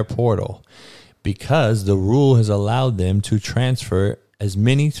entire portal because the rule has allowed them to transfer as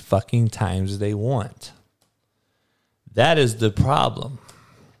many fucking times as they want. That is the problem.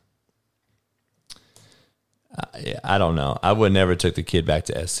 I don't know. I would never took the kid back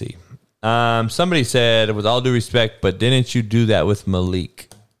to SC. Somebody said, with all due respect, but didn't you do that with Malik?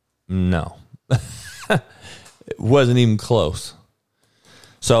 No. It wasn't even close.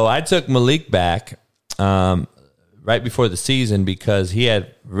 So I took Malik back right before the season because he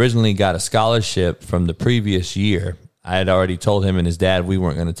had originally got a scholarship from the previous year. I had already told him and his dad we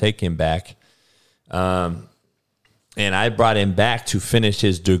weren't going to take him back. And I brought him back to finish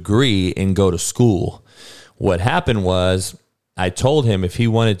his degree and go to school. What happened was I told him if he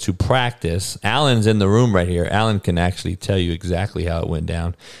wanted to practice, Alan's in the room right here. Alan can actually tell you exactly how it went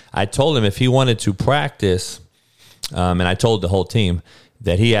down. I told him if he wanted to practice, and I told the whole team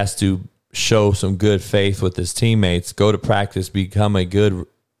that he has to show some good faith with his teammates, go to practice, become a good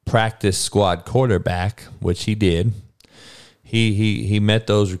practice squad quarterback, which he did. He met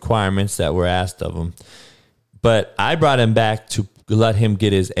those requirements that were asked of him. But I brought him back to let him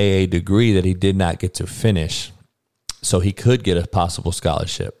get his AA degree that he did not get to finish so he could get a possible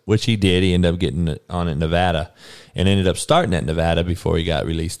scholarship, which he did. He ended up getting it on at Nevada and ended up starting at Nevada before he got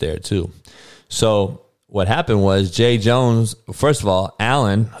released there too. So what happened was Jay Jones, first of all,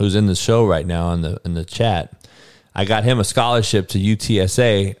 Alan, who's in the show right now in the chat, I got him a scholarship to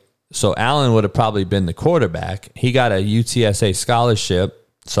UTSA. So Alan would have probably been the quarterback. He got a UTSA scholarship.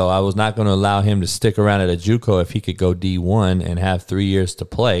 So I was not going to allow him to stick around at a JUCO if he could go D1 and have 3 years to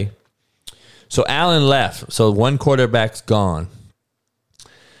play. So Allen left. So one quarterback's gone.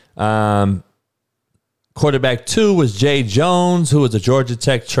 Quarterback 2 was Jay Jones, who was a Georgia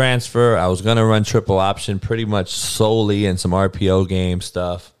Tech transfer. I was going to run triple option pretty much solely in some RPO game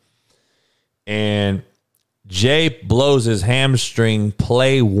stuff. And Jay blows his hamstring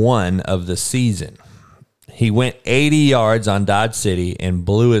play 1 of the season. He went 80 yards on Dodge City and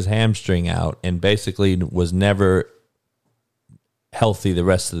blew his hamstring out and basically was never healthy the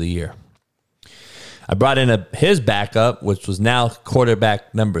rest of the year. I brought in his backup, which was now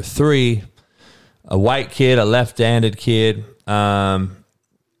quarterback number 3, a white kid, a left-handed kid, and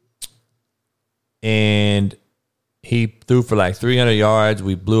he threw for like 300 yards.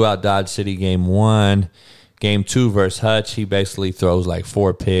 We blew out Dodge City game 1. Game 2 versus Hutch, he basically throws like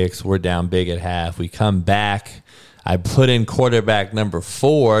 4 picks. We're down big at half. We come back. I put in quarterback number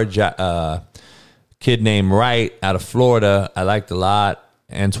 4, kid named Wright out of Florida. I liked a lot.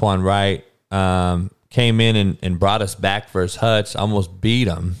 Antoine Wright came in and brought us back versus Hutch. Almost beat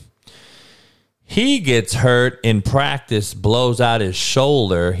him. He gets hurt in practice, blows out his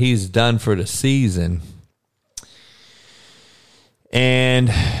shoulder. He's done for the season. And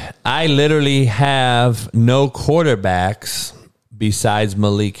I literally have no quarterbacks besides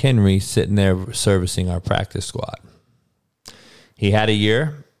Malik Henry sitting there servicing our practice squad. He had a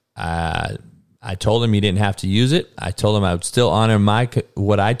year. I told him he didn't have to use it. I told him I would still honor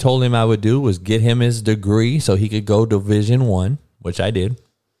what I told him I would do was get him his degree so he could go Division I, which I did.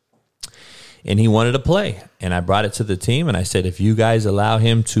 And he wanted to play. And I brought it to the team and I said, if you guys allow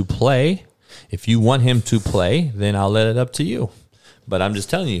him to play, if you want him to play, then I'll let it up to you. But I'm just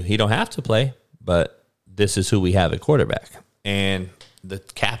telling you, he don't have to play, but this is who we have at quarterback. And the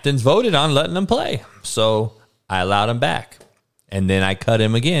captains voted on letting him play. So I allowed him back. And then I cut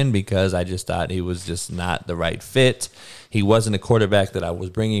him again because I just thought he was just not the right fit. He wasn't a quarterback that I was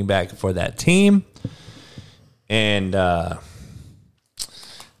bringing back for that team. And that's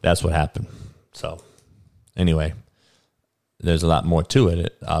what happened. So anyway, there's a lot more to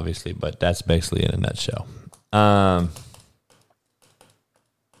it, obviously, but that's basically in a nutshell.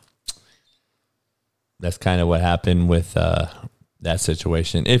 that's kind of what happened with that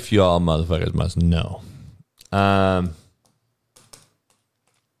situation. If you all motherfuckers must know.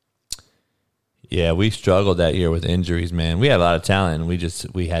 Yeah, we struggled that year with injuries, man. We had a lot of talent. And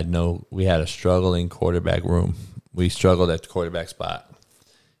we had a struggling quarterback room. We struggled at the quarterback spot.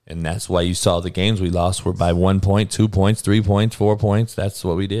 And that's why you saw the games we lost were by 1 point, 2 points, 3 points, 4 points. That's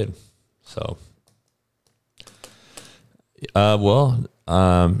what we did. So,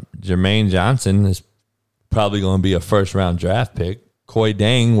 Jermaine Johnson is probably going to be a first-round draft pick. Coy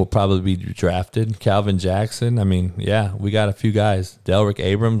Dang will probably be drafted. Calvin Jackson. I mean, yeah, we got a few guys. Delrick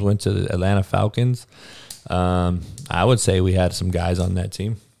Abrams went to the Atlanta Falcons. I would say we had some guys on that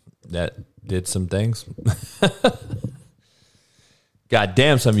team that did some things. God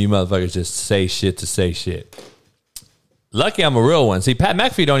damn, some of you motherfuckers just say shit to say shit. Lucky I'm a real one. See, Pat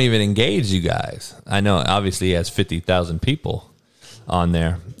McAfee don't even engage you guys. I know, obviously, he has 50,000 people on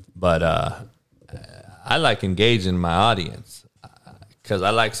there, but I like engaging my audience because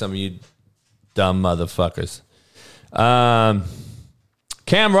I like some of you dumb motherfuckers.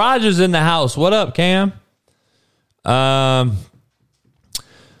 Cam Rogers in the house. What up, Cam?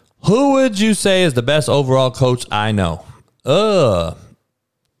 Who would you say is the best overall coach I know? The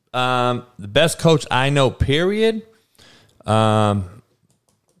best coach I know, period,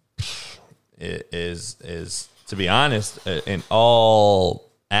 is to be honest, in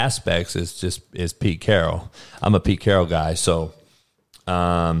all aspects, is Pete Carroll. I'm a Pete Carroll guy, so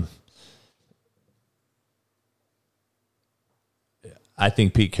I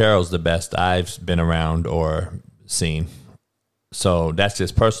think Pete Carroll's the best I've been around or seen. So that's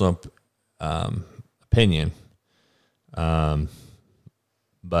just personal opinion.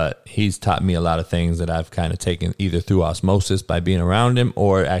 But he's taught me a lot of things that I've kind of taken either through osmosis by being around him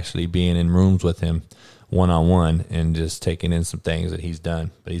or actually being in rooms with him one-on-one and just taking in some things that he's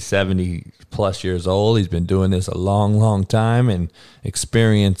done. But he's 70 plus years old. He's been doing this a long, long time, and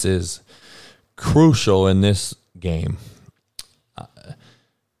experience is crucial in this game.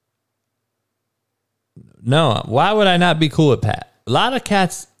 No, why would I not be cool with Pat? A lot of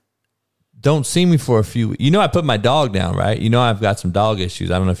cats don't see me for a few. I put my dog down, right? I've got some dog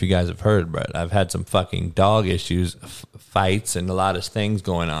issues. I don't know if you guys have heard, but I've had some fucking dog issues, fights, and a lot of things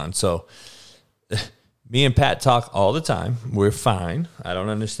going on. So me and Pat talk all the time. We're fine. I don't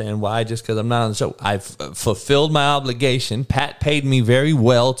understand why, just because I'm not on the show. I've fulfilled my obligation. Pat paid me very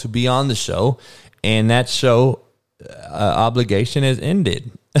well to be on the show, and that show obligation has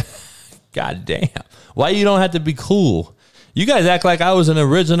ended. God damn. Why you don't have to be cool? You guys act like I was an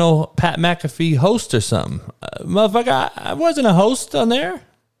original Pat McAfee host or something. Motherfucker, I wasn't a host on there.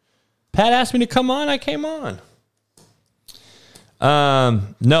 Pat asked me to come on. I came on.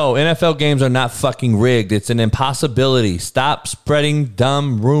 No, NFL games are not fucking rigged. It's an impossibility. Stop spreading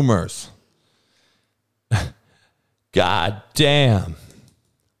dumb rumors. God damn.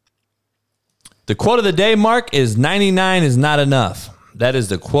 The quote of the day, Mark, is 99 is not enough. That is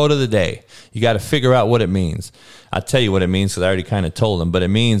the quote of the day. You got to figure out what it means. I'll tell you what it means because I already kind of told them. But it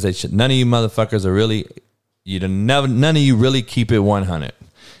means that none of you motherfuckers are really, none of you really keep it 100.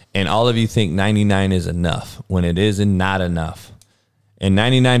 And all of you think 99 is enough when it is not enough. And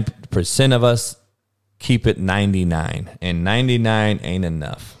 99% of us keep it 99. And 99 ain't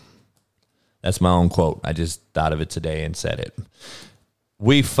enough. That's my own quote. I just thought of it today and said it.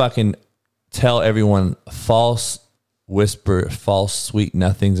 We fucking tell everyone whisper false sweet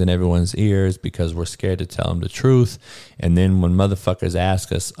nothings in everyone's ears because we're scared to tell them the truth. And then when motherfuckers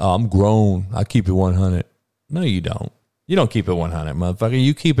ask us, oh, I'm grown, I keep it 100. No, you don't. You don't keep it 100, motherfucker.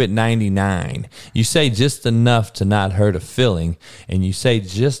 You keep it 99. You say just enough to not hurt a feeling, and you say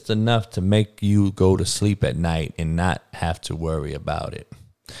just enough to make you go to sleep at night and not have to worry about it.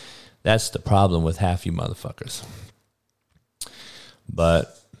 That's the problem with half you motherfuckers.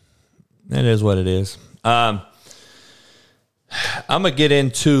 But it is what it is. I'm going to get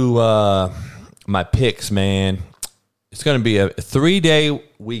into my picks, man. It's going to be a 3-day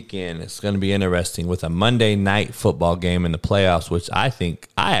weekend. It's going to be interesting with a Monday night football game in the playoffs, which I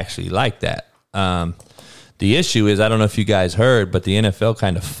actually like that. The issue is, I don't know if you guys heard, but the NFL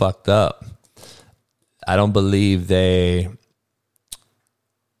kind of fucked up. I don't believe they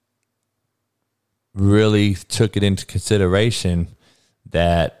really took it into consideration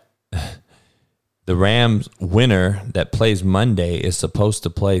that the Rams winner that plays Monday is supposed to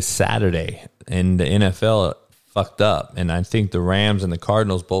play Saturday, and the NFL fucked up. And I think the Rams and the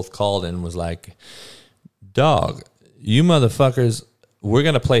Cardinals both called and was like, dog, you motherfuckers, we're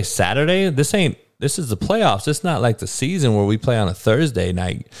going to play Saturday? This is the playoffs. It's not like the season where we play on a Thursday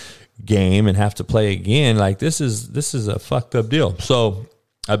night game and have to play again. Like, this is a fucked up deal. So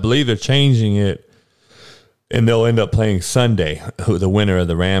I believe they're changing it And they'll end up playing Sunday, the winner of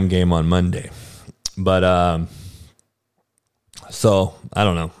the Ram game on Monday. But, so, I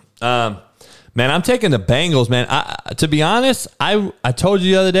don't know. Man, I'm taking the Bengals, man. To be honest, I told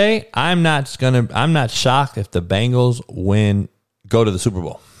you the other day, I'm not shocked if the Bengals go to the Super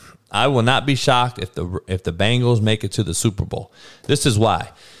Bowl. I will not be shocked if the Bengals make it to the Super Bowl. This is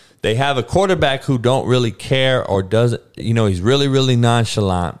why. They have a quarterback who don't really care or doesn't, he's really, really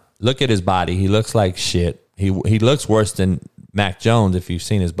nonchalant. Look at his body. He looks like shit. He looks worse than Mac Jones if you've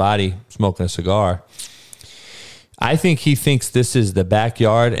seen his body smoking a cigar. I think he thinks this is the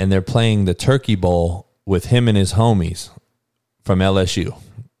backyard and they're playing the Turkey Bowl with him and his homies from LSU.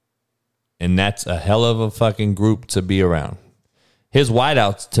 And that's a hell of a fucking group to be around. His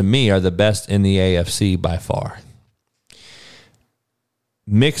wideouts, to me, are the best in the AFC by far.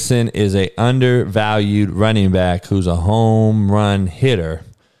 Mixon is a undervalued running back who's a home run hitter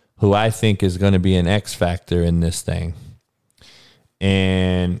who I think is going to be an X factor in this thing.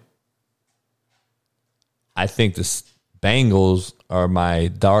 And I think the Bengals are my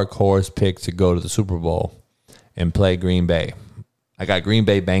dark horse pick to go to the Super Bowl and play Green Bay. I got Green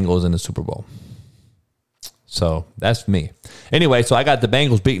Bay Bengals in the Super Bowl. So that's me. Anyway, so I got the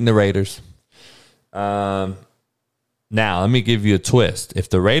Bengals beating the Raiders. Now, let me give you a twist. If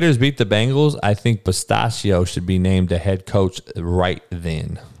the Raiders beat the Bengals, I think Pistachio should be named the head coach right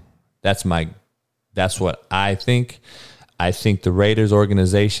then. That's what I think. I think the Raiders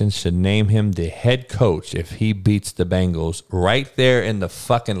organization should name him the head coach if he beats the Bengals right there in the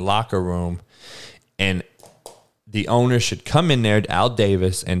fucking locker room. And the owner should come in there, Al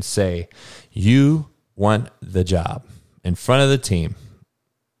Davis, and say, you want the job in front of the team.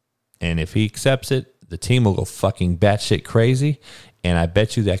 And if he accepts it, the team will go fucking batshit crazy. And I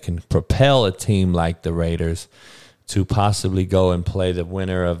bet you that can propel a team like the Raiders to possibly go and play the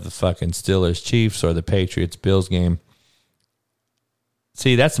winner of the fucking Steelers-Chiefs or the Patriots-Bills game.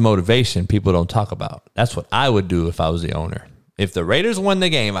 See, that's motivation people don't talk about. That's what I would do if I was the owner. If the Raiders won the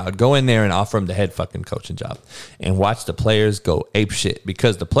game, I would go in there and offer him the head fucking coaching job and watch the players go apeshit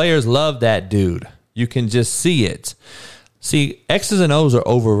because the players love that dude. You can just see it. See, X's and O's are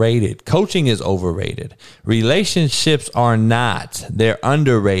overrated. Coaching is overrated. Relationships are not. They're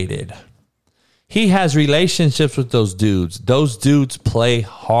underrated. He has relationships with those dudes. Those dudes play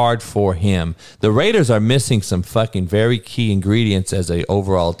hard for him. The Raiders are missing some fucking very key ingredients as an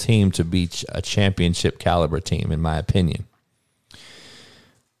overall team to beat a championship caliber team, in my opinion.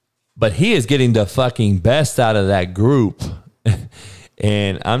 But he is getting the fucking best out of that group.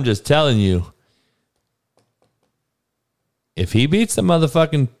 And I'm just telling you, if he beats the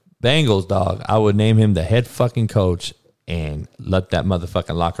motherfucking Bengals, dog, I would name him the head fucking coach and let that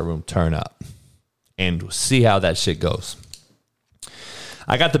motherfucking locker room turn up. And see how that shit goes.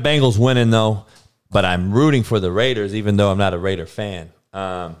 I got the Bengals winning, though, but I'm rooting for the Raiders, even though I'm not a Raider fan.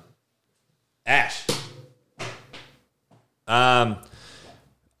 Ash. I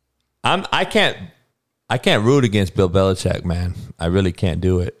can't root against Bill Belichick, man. I really can't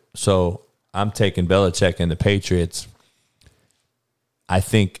do it. So I'm taking Belichick and the Patriots. I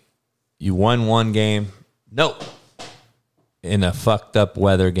think you won one game. Nope. In a fucked up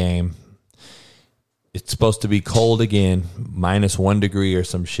weather game. It's supposed to be cold again, -1 degree or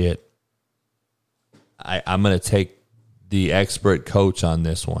some shit. I'm going to take the expert coach on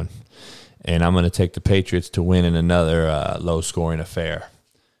this one, and I'm going to take the Patriots to win in another low-scoring affair.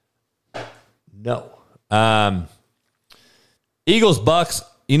 No. Eagles-Bucks,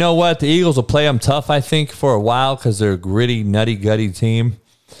 you know what? The Eagles will play them tough, I think, for a while because they're a gritty, nutty-gutty team.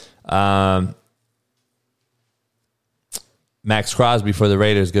 Max Crosby for the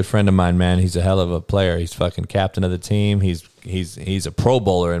Raiders, good friend of mine, man. He's a hell of a player. He's fucking captain of the team. He's a Pro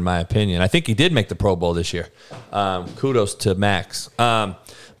Bowler, in my opinion. I think he did make the Pro Bowl this year. Kudos to Max.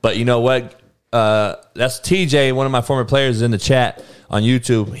 But you know what? That's TJ, one of my former players, in the chat on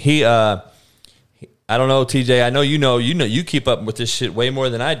YouTube. I don't know, TJ. I know you keep up with this shit way more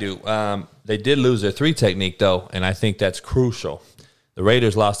than I do. They did lose their 3 technique, though, and I think that's crucial. The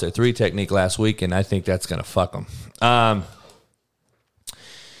Raiders lost their 3 technique last week, and I think that's going to fuck them.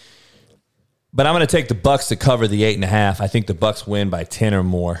 But I'm going to take the Bucks to cover the 8.5. I think the Bucks win by 10 or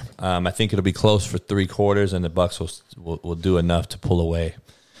more. I think it'll be close for 3 quarters, and the Bucks will do enough to pull away.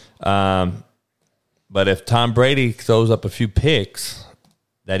 But if Tom Brady throws up a few picks,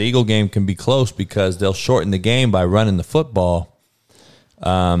 that Eagle game can be close because they'll shorten the game by running the football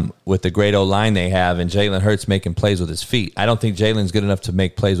with the great O-line they have, and Jalen Hurts making plays with his feet. I don't think Jalen's good enough to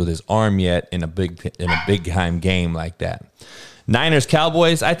make plays with his arm yet in a big-time game like that. Niners,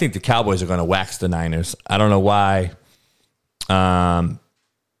 Cowboys, I think the Cowboys are going to wax the Niners. I don't know why.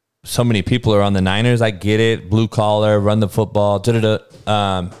 so many people are on the Niners. I get it. Blue collar, run the football.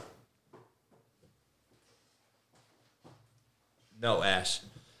 No, Ash.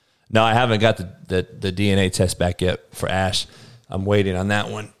 No, I haven't got the DNA test back yet for Ash. I'm waiting on that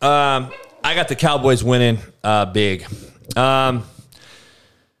one. I got the Cowboys winning big.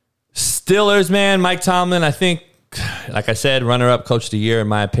 Steelers, man, Mike Tomlin, I think, like I said, runner-up coach of the year in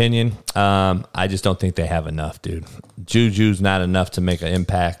my opinion. I just don't think they have enough, dude. Juju's not enough to make an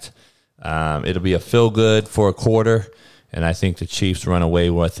impact. It'll be a feel-good for a quarter, and I think the Chiefs run away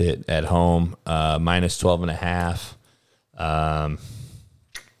with it at home, minus 12.5.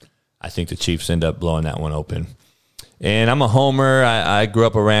 I think the Chiefs end up blowing that one open. And I'm a homer. I grew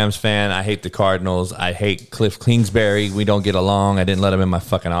up a Rams fan. I hate the Cardinals. I hate Cliff Kingsbury. We don't get along. I didn't let him in my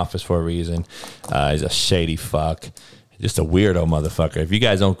fucking office for a reason. He's a shady fuck. Just a weirdo motherfucker. If you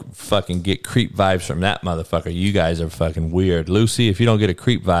guys don't fucking get creep vibes from that motherfucker, you guys are fucking weird. Lucy, if you don't get a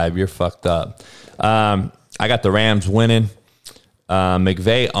creep vibe, you're fucked up. I got the Rams winning.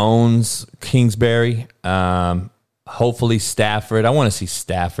 McVay owns Kingsbury. Hopefully Stafford. I want to see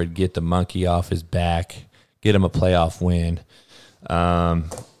Stafford get the monkey off his back, get him a playoff win.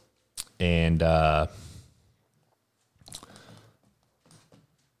 And I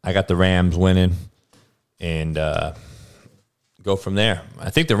got the Rams winning and go from there. I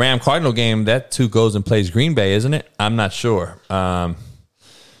think the Ram-Cardinal game, that too goes and plays Green Bay, isn't it? I'm not sure.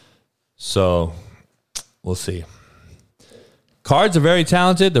 So we'll see. Cards are very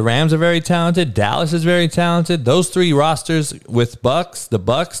talented. The Rams are very talented. Dallas is very talented. Those three rosters with the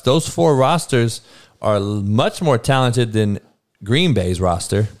Bucks, those four rosters are much more talented than Green Bay's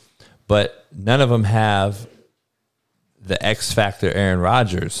roster, but none of them have the X factor Aaron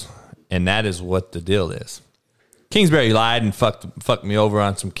Rodgers, and that is what the deal is. Kingsbury lied and fucked me over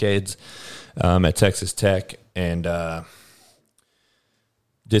on some kids at Texas Tech and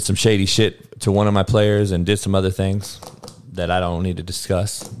did some shady shit to one of my players and did some other things that I don't need to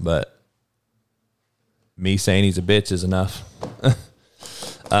discuss, but me saying he's a bitch is enough.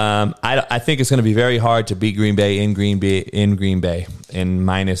 I think it's going to be very hard to beat Green Bay in Green Bay in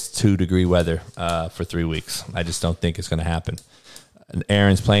minus 2 degree weather for 3 weeks. I just don't think it's going to happen. And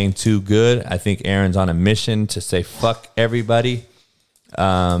Aaron's playing too good. I think Aaron's on a mission to say fuck everybody,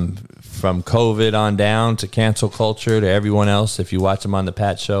 from COVID on down to cancel culture to everyone else. If you watch him on the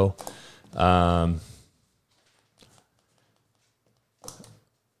Pat Show,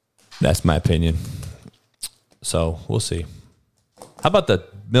 that's my opinion. So we'll see. How about the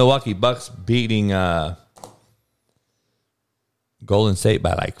Milwaukee Bucks beating Golden State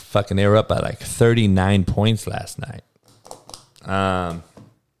by like fucking, they were up by like 39 points last night.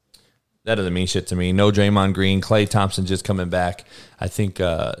 That doesn't mean shit to me. No Draymond Green. Klay Thompson just coming back. I think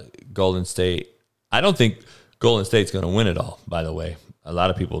Golden State, I don't think Golden State's going to win it all, by the way. A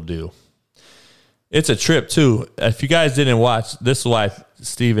lot of people do. It's a trip, too. If you guys didn't watch, this is why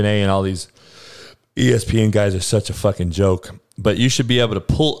Stephen A. and all these ESPN guys are such a fucking joke. But you should be able to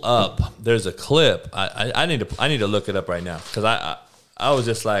pull up. There's a clip. I need to look it up right now because I was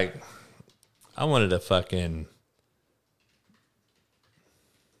just like, I wanted to fucking.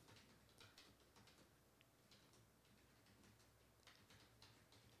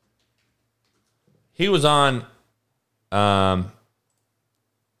 He was on November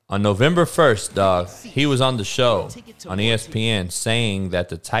 1st, dog. He was on the show on ESPN saying that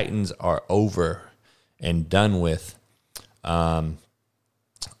the Titans are over and done with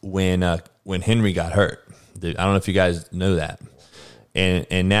when Henry got hurt. I don't know if you guys know that.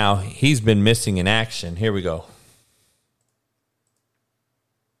 And now he's been missing in action. Here we go.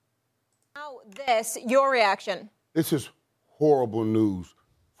 Now your reaction. This is horrible news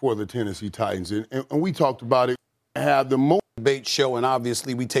for the Tennessee Titans. And we talked about it. Have the most debate show, and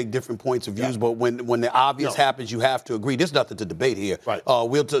obviously we take different points of views, but when the obvious happens, you have to agree. There's nothing to debate here. Right.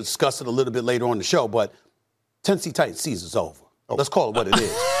 We'll discuss it a little bit later on the show, but Tennessee Titans season's over. Let's call it what it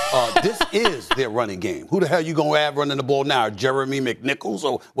is. This is their running game. Who the hell you going to have running the ball now? Jeremy McNichols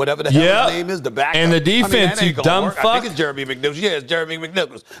or whatever the hell his name is, the backup? And the defense, you dumb fuck. I think it's Jeremy McNichols. Yeah, it's Jeremy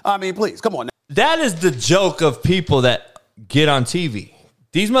McNichols. I mean, please, come on now. That is the joke of people that get on TV.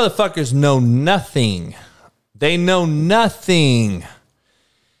 These motherfuckers know nothing. They know nothing.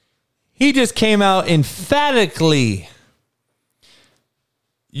 He just came out emphatically.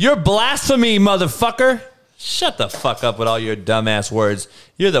 You're blasphemy, motherfucker. Shut the fuck up with all your dumbass words.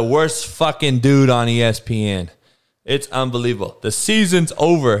 You're the worst fucking dude on ESPN. It's unbelievable. The season's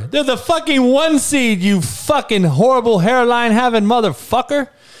over. They're the fucking 1 seed, you fucking horrible hairline having motherfucker.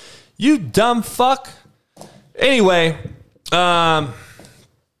 You dumb fuck.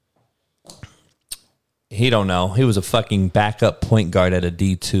 He don't know. He was a fucking backup point guard at a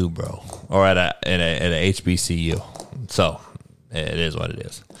D2, bro, or at a HBCU. So it is what it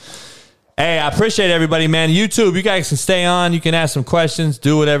is. Hey, I appreciate everybody, man. YouTube, you guys can stay on. You can ask some questions.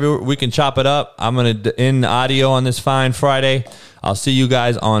 Do whatever. We can chop it up. I'm going to end the audio on this fine Friday. I'll see you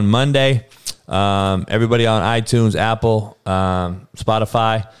guys on Monday. Everybody on iTunes, Apple,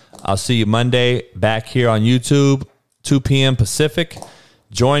 Spotify. I'll see you Monday back here on YouTube, 2 p.m. Pacific.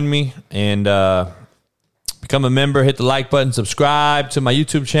 Join me and become a member. Hit the like button. Subscribe to my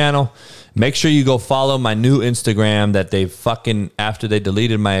YouTube channel. Make sure you go follow my new Instagram that they fucking, after they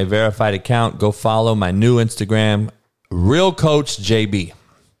deleted my verified account, go follow my new Instagram, Real Coach JB.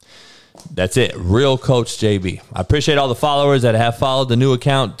 That's it, Real Coach JB. I appreciate all the followers that have followed the new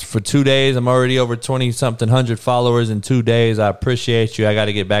account for 2 days. I'm already over 20-something hundred followers in 2 days. I appreciate you. I got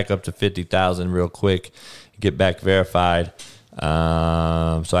to get back up to 50,000 real quick, get back verified.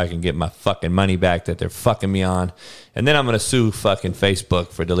 So I can get my fucking money back that they're fucking me on. And then I'm going to sue fucking Facebook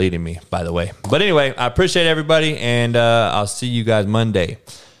for deleting me, by the way. But anyway, I appreciate everybody, and I'll see you guys Monday.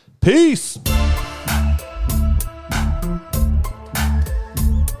 Peace.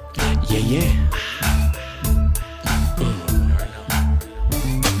 Yeah.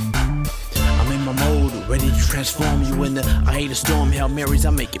 I'm in my mode, ready to transform you into I hate a storm. Hail Marys, I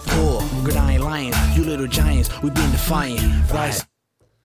make it pour. Good, I ain't lying. You little giants, we been defiant. Rise.